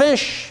still in the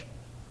fish.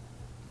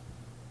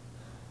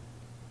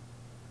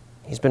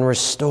 He's been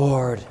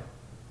restored.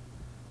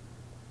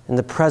 In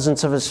the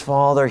presence of his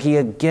Father, he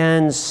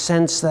again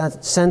senses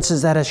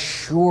that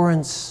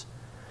assurance,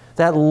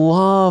 that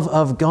love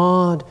of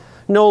God.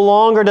 No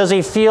longer does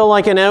he feel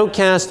like an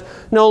outcast.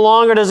 No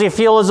longer does he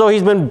feel as though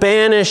he's been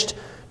banished.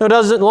 No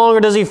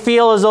longer does he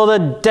feel as though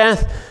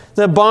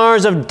the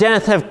bars of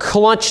death have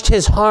clutched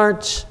his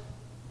heart.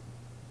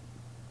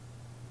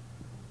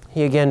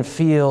 He again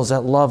feels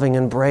that loving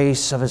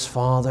embrace of his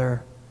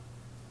Father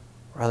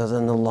rather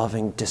than the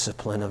loving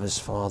discipline of his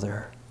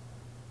father.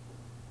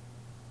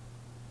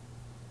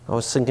 I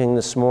was thinking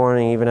this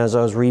morning, even as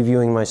I was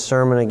reviewing my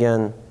sermon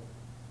again,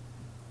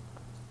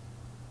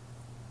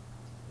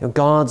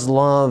 God's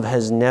love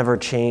has never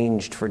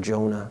changed for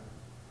Jonah.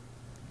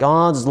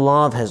 God's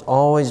love has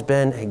always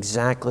been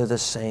exactly the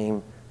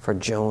same for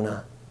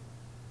Jonah.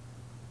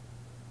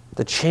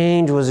 The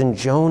change was in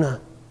Jonah.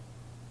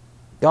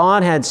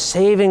 God had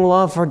saving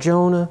love for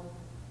Jonah.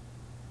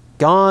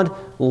 God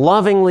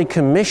lovingly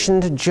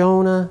commissioned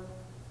Jonah.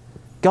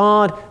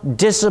 God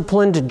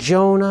disciplined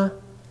Jonah.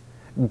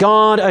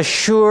 God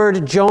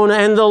assured Jonah,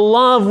 and the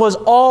love was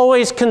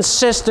always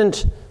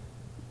consistent.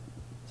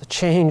 The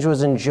change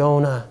was in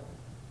Jonah.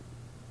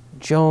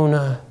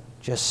 Jonah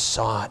just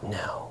saw it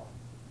now.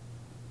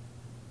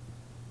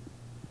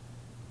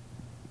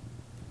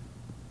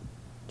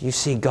 Do you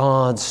see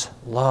God's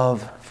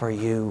love for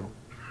you?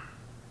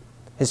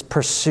 His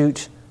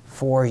pursuit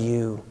for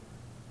you?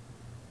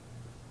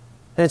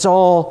 And it's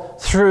all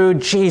through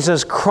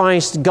Jesus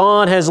Christ.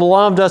 God has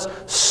loved us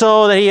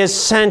so that He has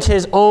sent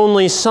His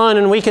only Son.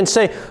 And we can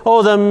say,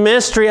 oh, the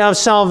mystery of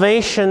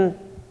salvation.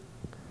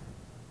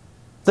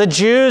 The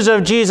Jews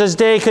of Jesus'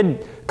 day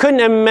couldn't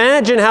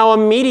imagine how a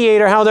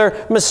mediator, how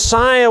their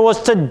Messiah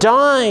was to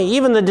die.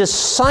 Even the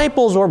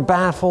disciples were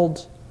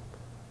baffled.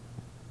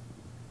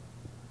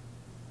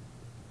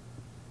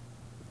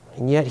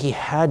 And yet He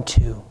had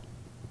to.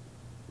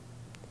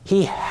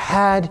 He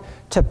had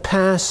to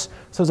pass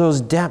through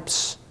those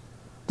depths,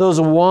 those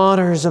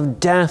waters of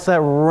death that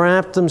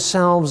wrapped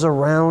themselves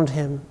around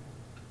Him.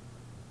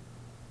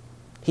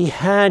 He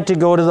had to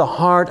go to the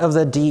heart of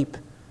the deep,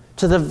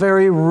 to the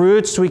very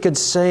roots, we could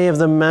say, of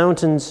the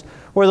mountains,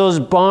 where those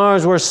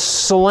bars were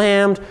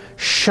slammed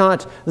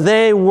shut.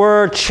 They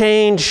were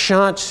chained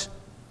shut.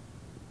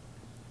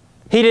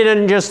 He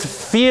didn't just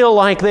feel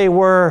like they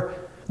were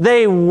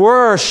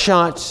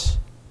shut.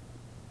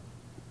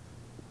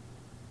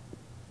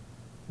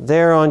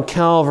 There on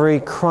Calvary,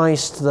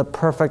 Christ, the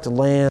perfect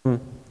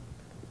Lamb,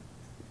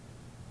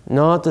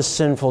 not the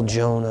sinful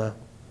Jonah,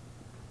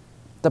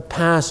 the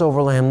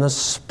Passover Lamb, the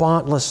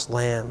spotless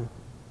Lamb,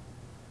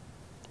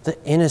 the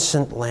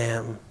innocent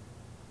Lamb,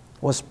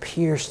 was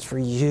pierced for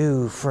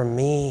you, for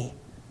me.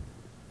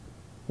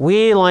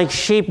 We, like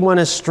sheep, went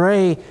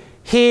astray.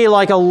 He,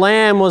 like a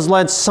lamb, was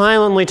led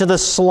silently to the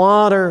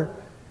slaughter.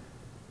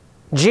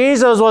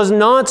 Jesus was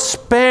not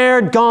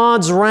spared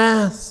God's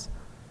wrath.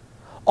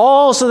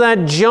 All so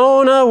that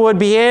Jonah would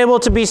be able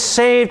to be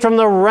saved from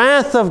the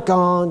wrath of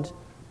God.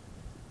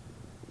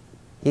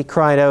 He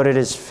cried out, "It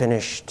is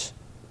finished,"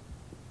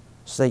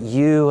 so that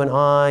you and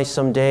I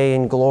someday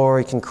in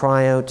glory can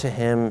cry out to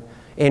Him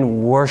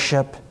in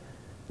worship,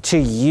 to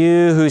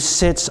you who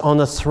sits on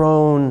the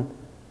throne,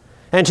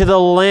 and to the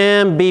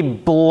Lamb be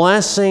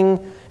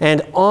blessing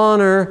and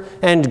honor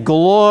and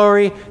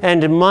glory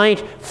and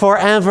might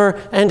forever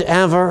and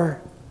ever.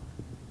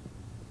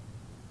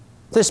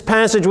 This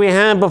passage we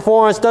have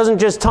before us doesn't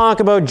just talk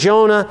about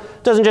Jonah,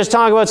 doesn't just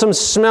talk about some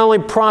smelly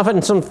prophet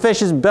in some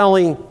fish's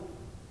belly.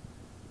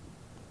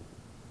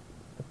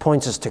 It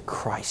points us to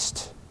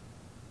Christ,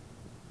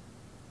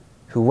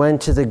 who went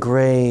to the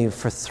grave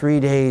for 3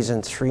 days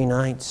and 3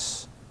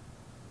 nights.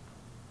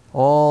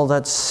 All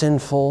that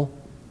sinful,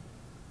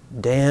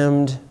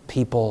 damned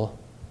people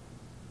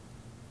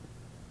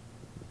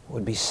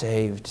would be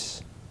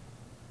saved.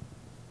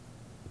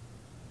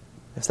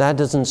 If that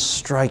doesn't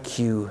strike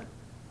you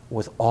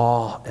with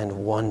awe and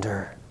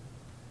wonder,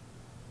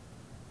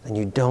 then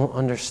you don't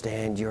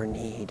understand your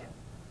need.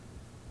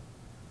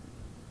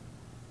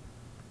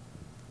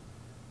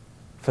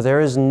 For there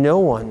is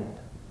no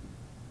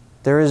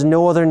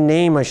other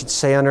name, I should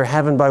say, under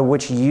heaven by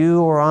which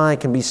you or I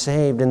can be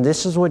saved. And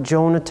this is what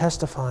Jonah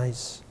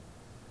testifies.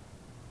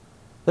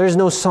 There is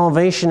no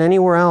salvation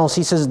anywhere else.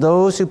 He says,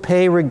 those who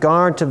pay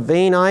regard to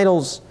vain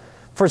idols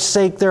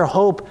forsake their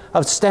hope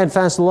of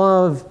steadfast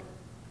love.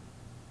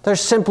 There's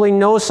simply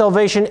no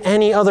salvation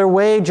any other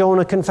way,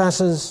 Jonah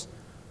confesses.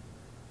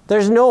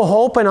 There's no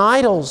hope in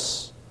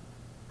idols.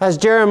 As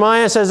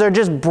Jeremiah says, they're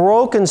just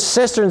broken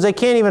cisterns. They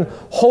can't even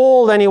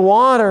hold any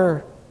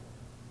water.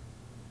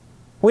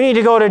 We need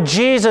to go to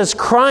Jesus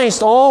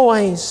Christ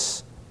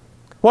always.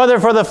 Whether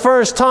for the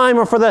first time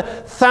or for the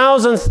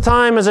 1,000th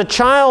time as a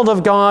child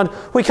of God,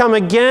 we come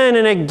again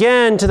and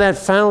again to that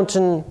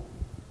fountain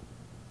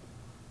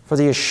for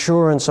the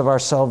assurance of our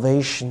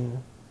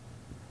salvation.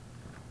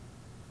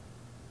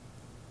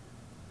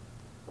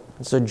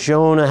 And so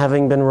Jonah,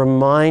 having been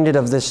reminded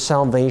of this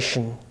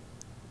salvation,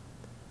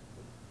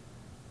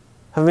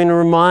 having been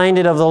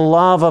reminded of the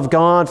love of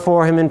God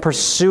for him in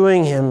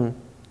pursuing Him,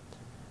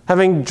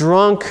 having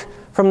drunk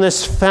from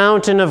this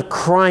fountain of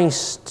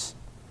Christ,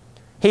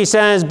 he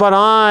says, "But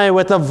I,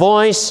 with the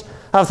voice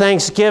of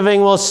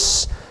thanksgiving, will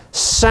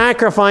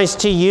sacrifice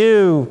to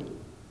you."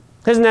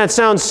 Doesn't that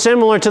sound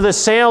similar to the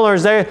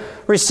sailors? They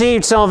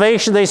received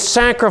salvation, they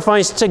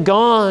sacrificed to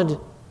God.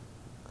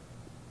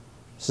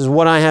 This is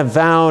what I have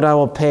vowed I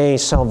will pay.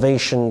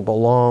 Salvation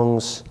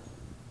belongs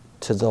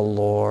to the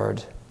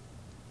Lord.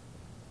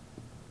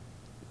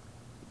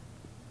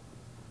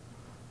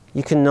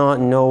 You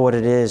cannot know what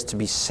it is to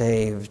be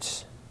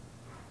saved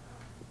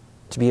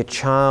to be a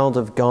child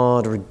of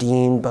God,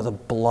 redeemed by the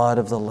blood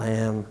of the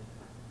Lamb,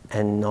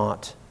 and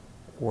not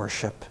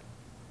worship.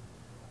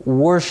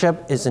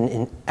 Worship is an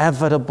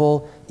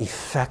inevitable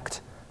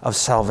effect of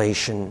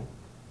salvation.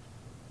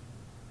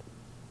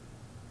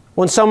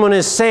 When someone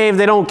is saved,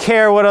 they don't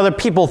care what other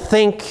people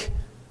think.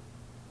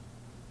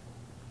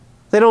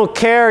 They don't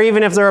care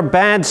even if they're a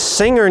bad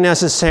singer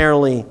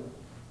necessarily.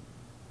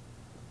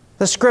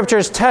 The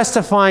Scriptures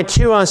testify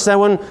to us that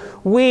when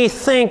we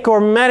think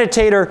or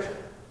meditate or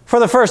for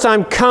the first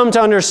time come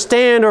to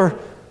understand or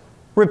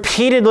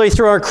repeatedly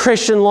through our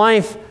Christian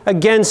life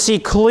again see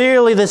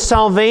clearly the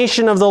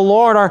salvation of the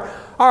Lord,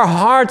 our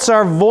hearts,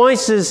 our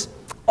voices,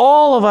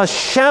 all of us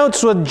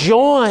shouts with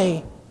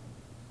joy.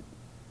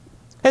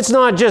 It's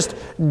not just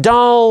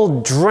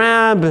dull,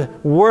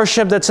 drab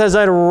worship that says,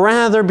 I'd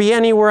rather be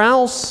anywhere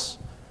else.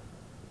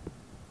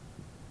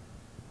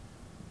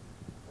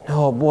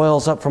 No, it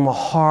boils up from a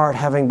heart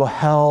having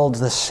beheld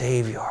the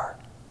Savior.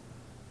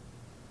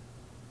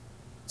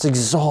 It's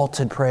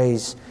exalted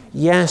praise.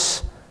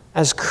 Yes,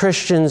 as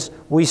Christians,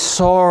 we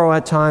sorrow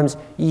at times.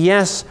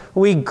 Yes,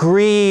 we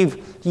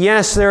grieve.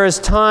 Yes, there is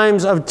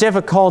times of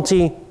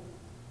difficulty.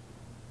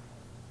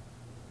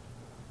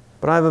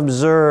 But I've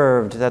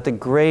observed that the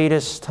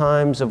greatest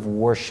times of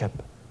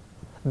worship,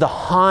 the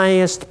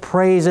highest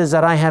praises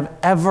that I have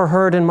ever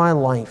heard in my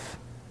life,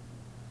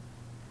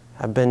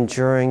 have been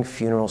during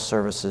funeral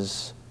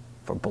services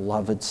for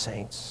beloved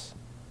saints,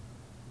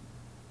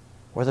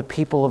 where the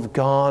people of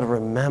God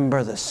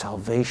remember the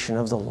salvation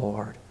of the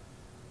Lord.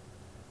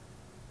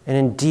 And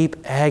in deep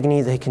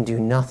agony, they can do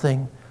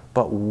nothing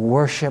but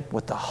worship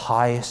with the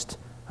highest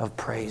of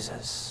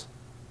praises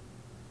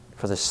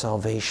for the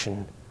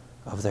salvation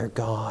of their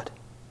God.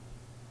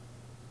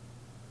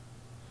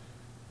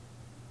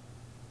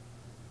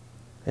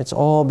 It's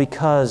all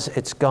because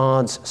it's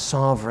God's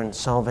sovereign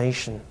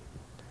salvation.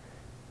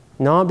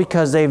 Not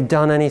because they've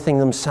done anything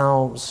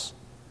themselves.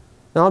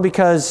 Not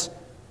because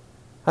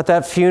at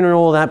that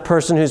funeral that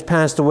person who's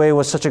passed away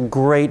was such a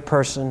great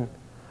person.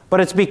 But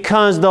it's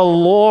because the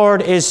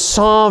Lord is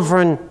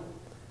sovereign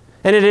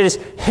and it is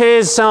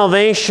His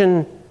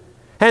salvation.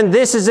 And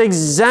this is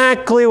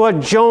exactly what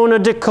Jonah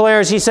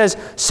declares. He says,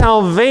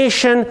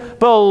 salvation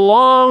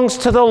belongs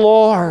to the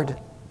Lord.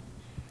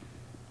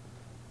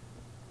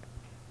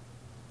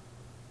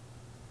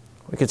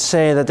 We could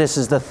say that this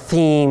is the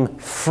theme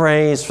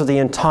phrase for the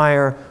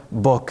entire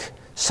book.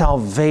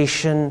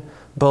 Salvation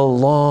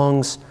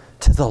belongs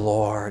to the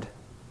Lord.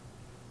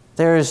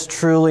 There is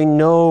truly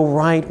no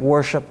right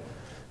worship,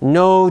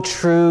 no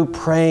true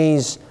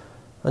praise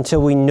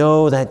until we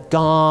know that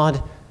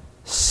God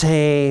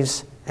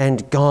saves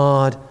and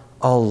God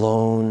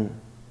alone.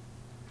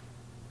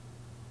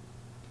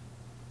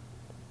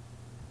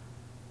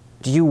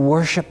 Do you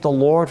worship the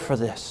Lord for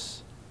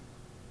this?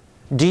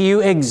 Do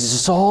you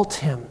exalt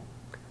Him?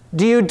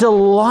 Do you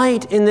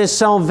delight in this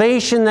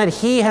salvation that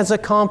He has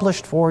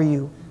accomplished for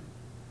you?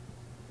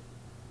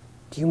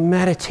 Do you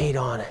meditate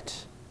on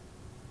it?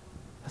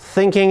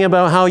 Thinking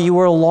about how you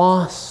were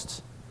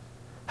lost,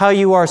 how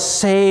you are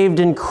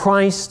saved in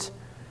Christ,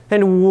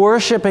 and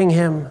worshiping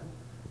Him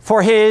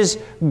for His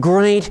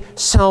great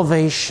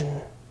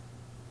salvation.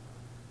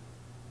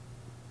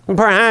 And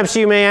perhaps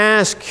you may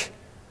ask,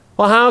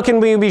 well, how can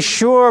we be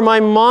sure?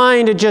 My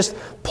mind, it just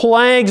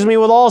plagues me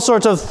with all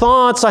sorts of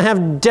thoughts. I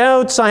have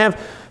doubts. I have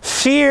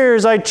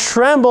fears. I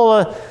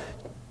tremble.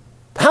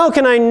 How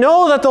can I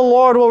know that the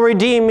Lord will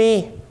redeem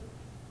me?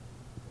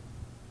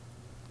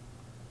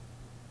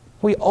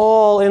 We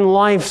all in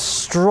life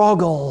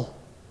struggle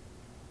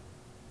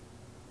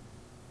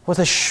with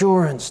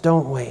assurance,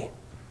 don't we?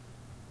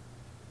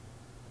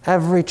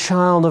 Every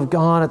child of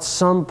God at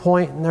some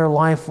point in their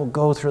life will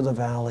go through the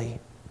valley.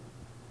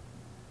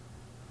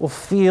 Will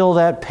feel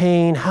that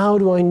pain. How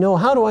do I know?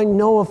 How do I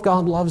know if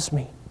God loves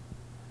me?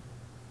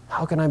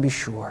 How can I be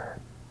sure?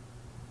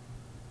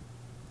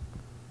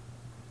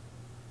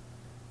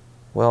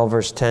 Well,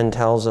 verse 10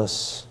 tells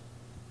us,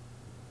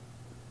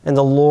 and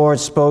the Lord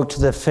spoke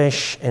to the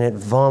fish, and it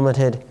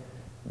vomited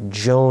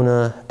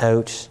Jonah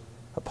out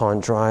upon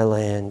dry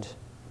land.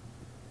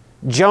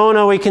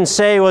 Jonah, we can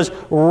say, was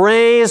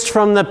raised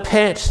from the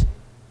pit.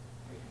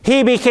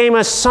 He became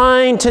a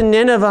sign to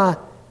Nineveh.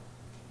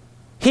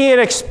 He had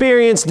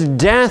experienced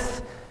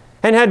death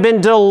and had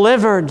been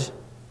delivered.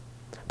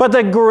 But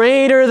the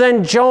greater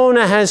than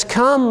Jonah has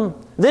come.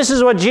 This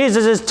is what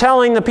Jesus is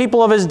telling the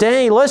people of His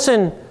day.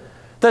 Listen,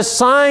 the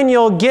sign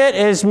you'll get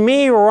is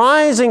me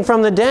rising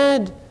from the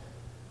dead.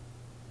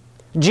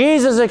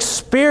 Jesus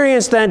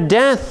experienced that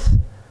death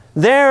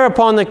there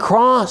upon the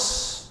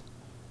cross,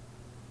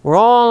 where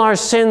all our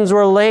sins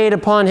were laid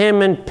upon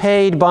Him and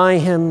paid by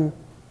Him.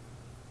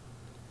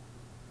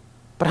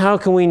 But how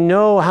can we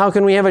know? How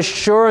can we have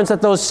assurance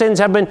that those sins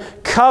have been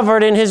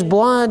covered in His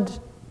blood?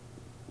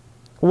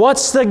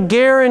 What's the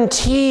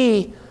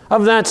guarantee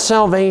of that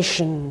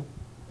salvation?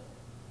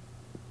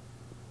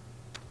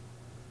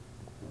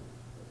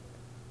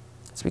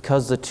 It's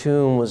because the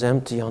tomb was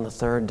empty on the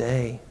third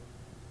day.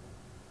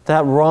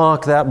 That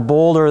rock, that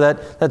boulder,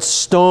 that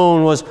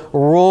stone was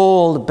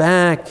rolled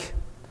back.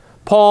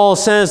 Paul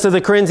says to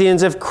the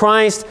Corinthians, if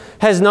Christ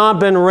has not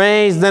been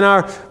raised, then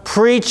our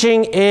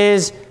preaching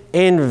is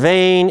in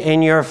vain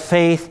and your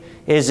faith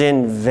is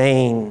in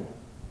vain.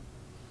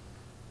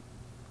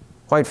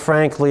 Quite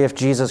frankly, if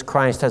Jesus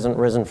Christ hasn't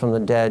risen from the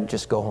dead,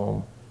 just go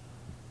home.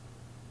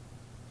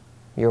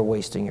 You're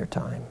wasting your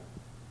time.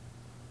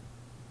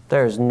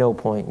 There is no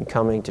point in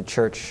coming to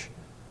church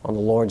on the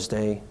Lord's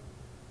Day,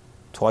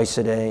 twice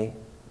a day,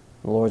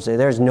 on the Lord's Day.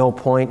 There's no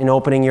point in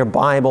opening your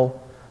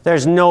Bible.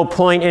 There's no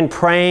point in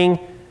praying.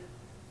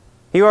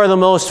 You are the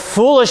most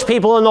foolish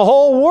people in the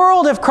whole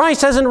world if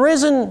Christ hasn't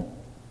risen.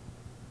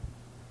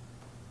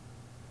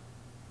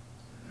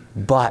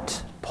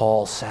 But,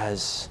 Paul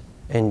says,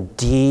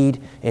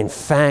 indeed, in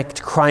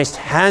fact, Christ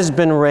has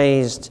been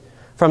raised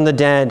from the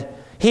dead.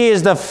 He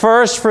is the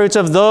first fruits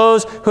of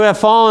those who have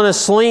fallen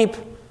asleep.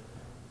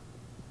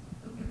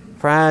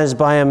 For as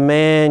by a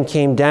man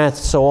came death,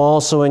 so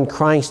also in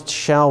Christ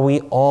shall we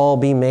all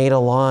be made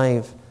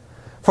alive.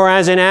 For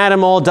as in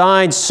Adam all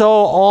died, so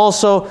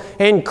also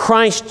in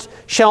Christ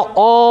shall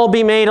all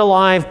be made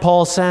alive,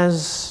 Paul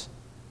says.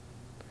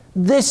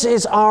 This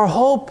is our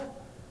hope.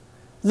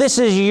 This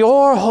is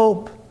your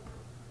hope.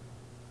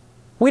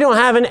 We don't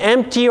have an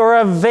empty or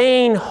a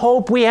vain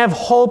hope. We have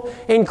hope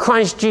in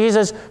Christ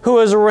Jesus, who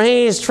was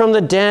raised from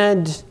the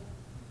dead.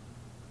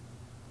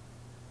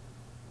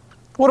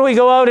 What do we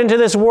go out into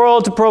this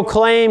world to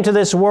proclaim to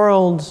this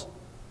world?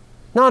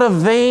 Not a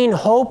vain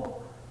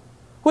hope.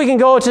 We can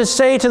go to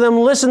say to them,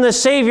 listen, the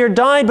Savior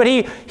died, but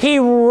He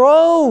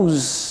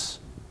rose.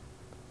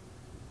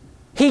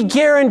 He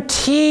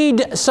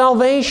guaranteed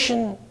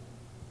salvation.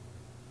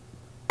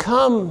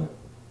 Come,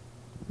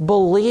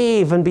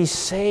 believe, and be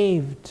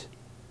saved.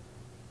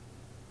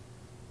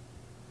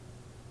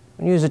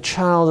 When you as a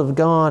child of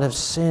God have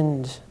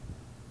sinned,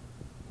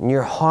 and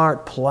your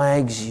heart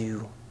plagues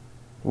you,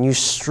 and you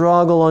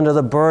struggle under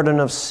the burden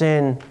of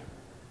sin,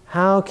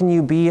 how can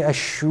you be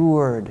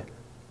assured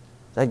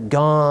that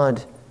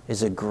God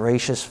is a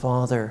gracious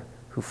Father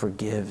who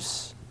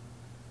forgives?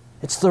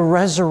 It's the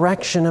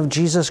resurrection of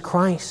Jesus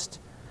Christ.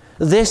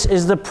 This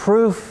is the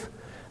proof.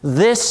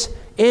 This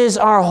is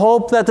our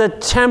hope that the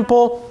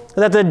temple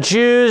that the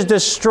Jews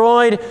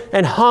destroyed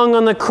and hung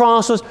on the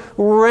cross was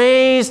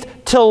raised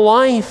to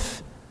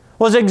life,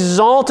 was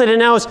exalted, and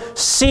now is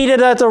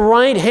seated at the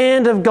right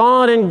hand of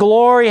God in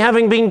glory,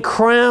 having been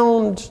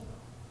crowned.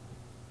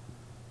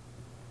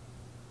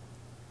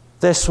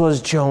 This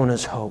was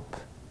Jonah's hope.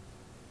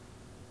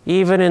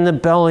 Even in the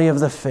belly of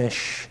the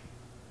fish,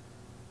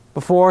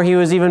 before he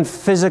was even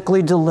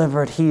physically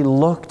delivered, he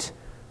looked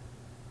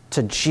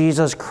to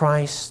Jesus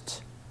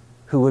Christ,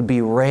 who would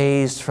be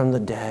raised from the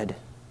dead.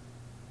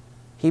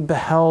 He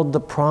beheld the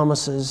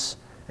promises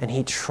and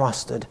he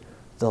trusted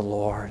the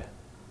Lord.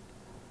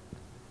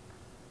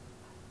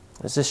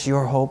 Is this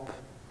your hope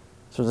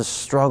through the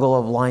struggle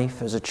of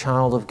life as a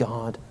child of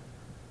God?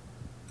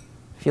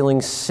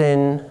 Feeling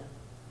sin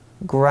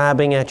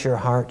grabbing at your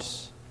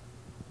hearts?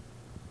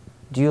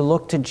 Do you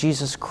look to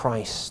Jesus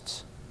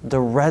Christ, the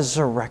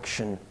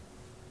resurrection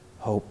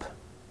hope,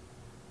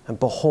 and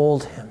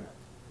behold Him,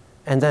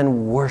 and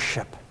then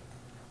worship?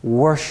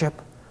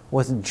 Worship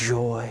with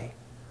joy.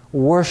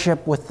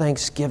 Worship with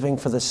thanksgiving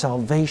for the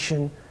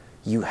salvation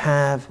you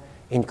have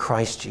in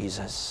Christ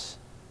Jesus.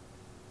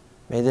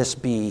 May this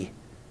be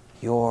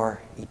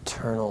your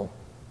eternal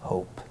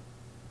hope.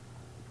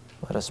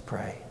 Let us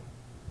pray.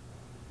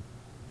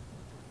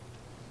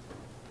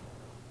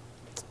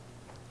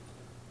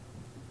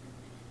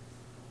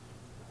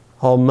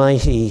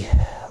 Almighty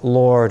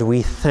Lord,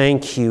 we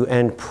thank you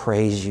and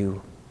praise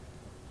you.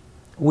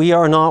 We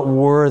are not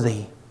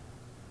worthy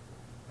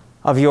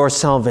of your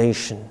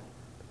salvation.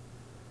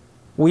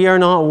 We are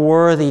not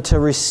worthy to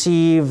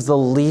receive the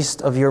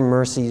least of your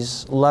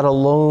mercies, let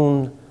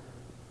alone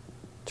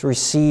to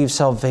receive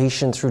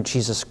salvation through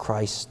Jesus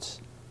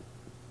Christ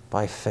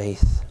by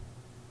faith.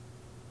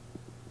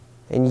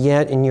 And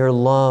yet in your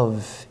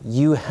love,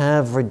 you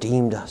have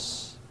redeemed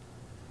us.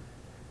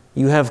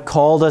 You have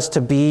called us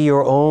to be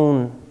your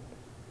own.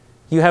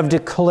 You have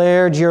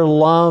declared your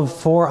love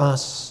for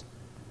us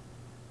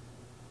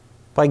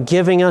by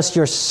giving us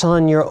your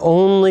Son, your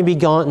only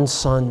begotten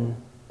Son.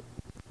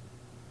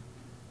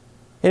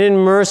 And in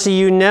mercy,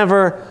 you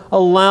never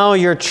allow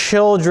your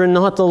children,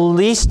 not the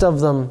least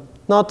of them,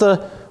 not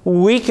the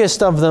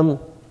weakest of them,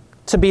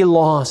 to be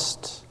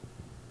lost.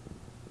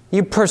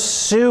 You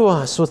pursue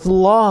us with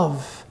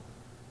love,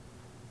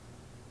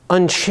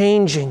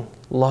 unchanging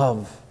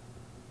love.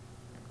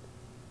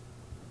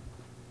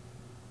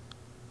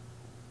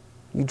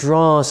 You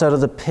draw us out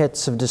of the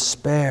pits of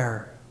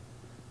despair,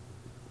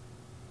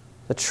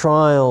 the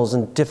trials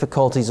and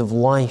difficulties of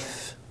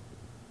life.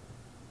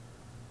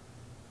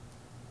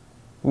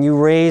 You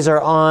raise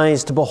our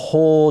eyes to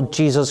behold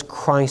Jesus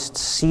Christ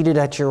seated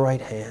at your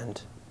right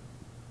hand.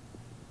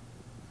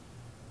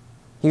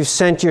 You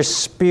sent your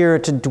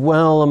Spirit to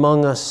dwell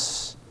among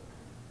us,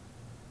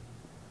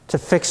 to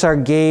fix our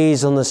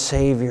gaze on the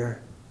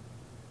Savior.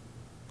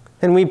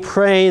 And we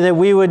pray that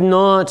we would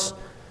not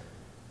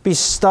be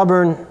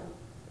stubborn,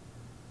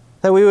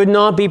 that we would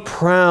not be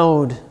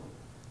proud,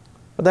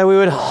 but that we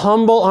would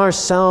humble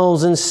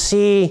ourselves and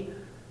see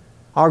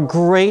our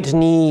great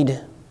need,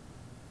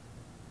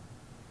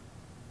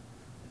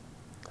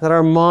 that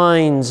our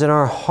minds and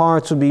our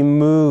hearts would be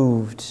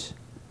moved,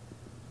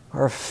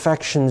 our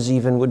affections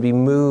even would be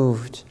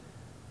moved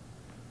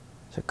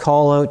to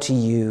call out to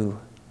you,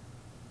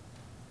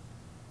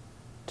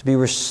 to be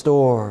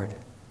restored,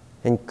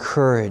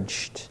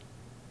 encouraged,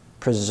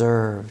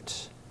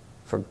 preserved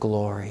for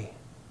glory.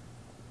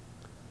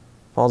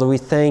 Father, we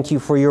thank you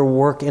for your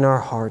work in our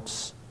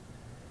hearts.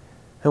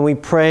 And we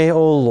pray,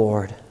 O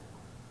Lord,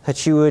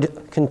 that you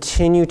would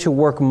continue to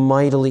work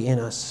mightily in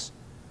us,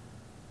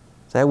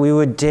 that we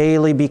would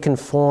daily be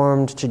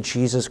conformed to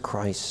Jesus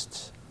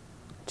Christ,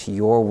 to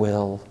your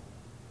will.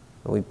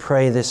 And we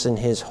pray this in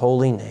his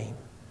holy name.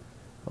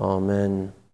 Amen.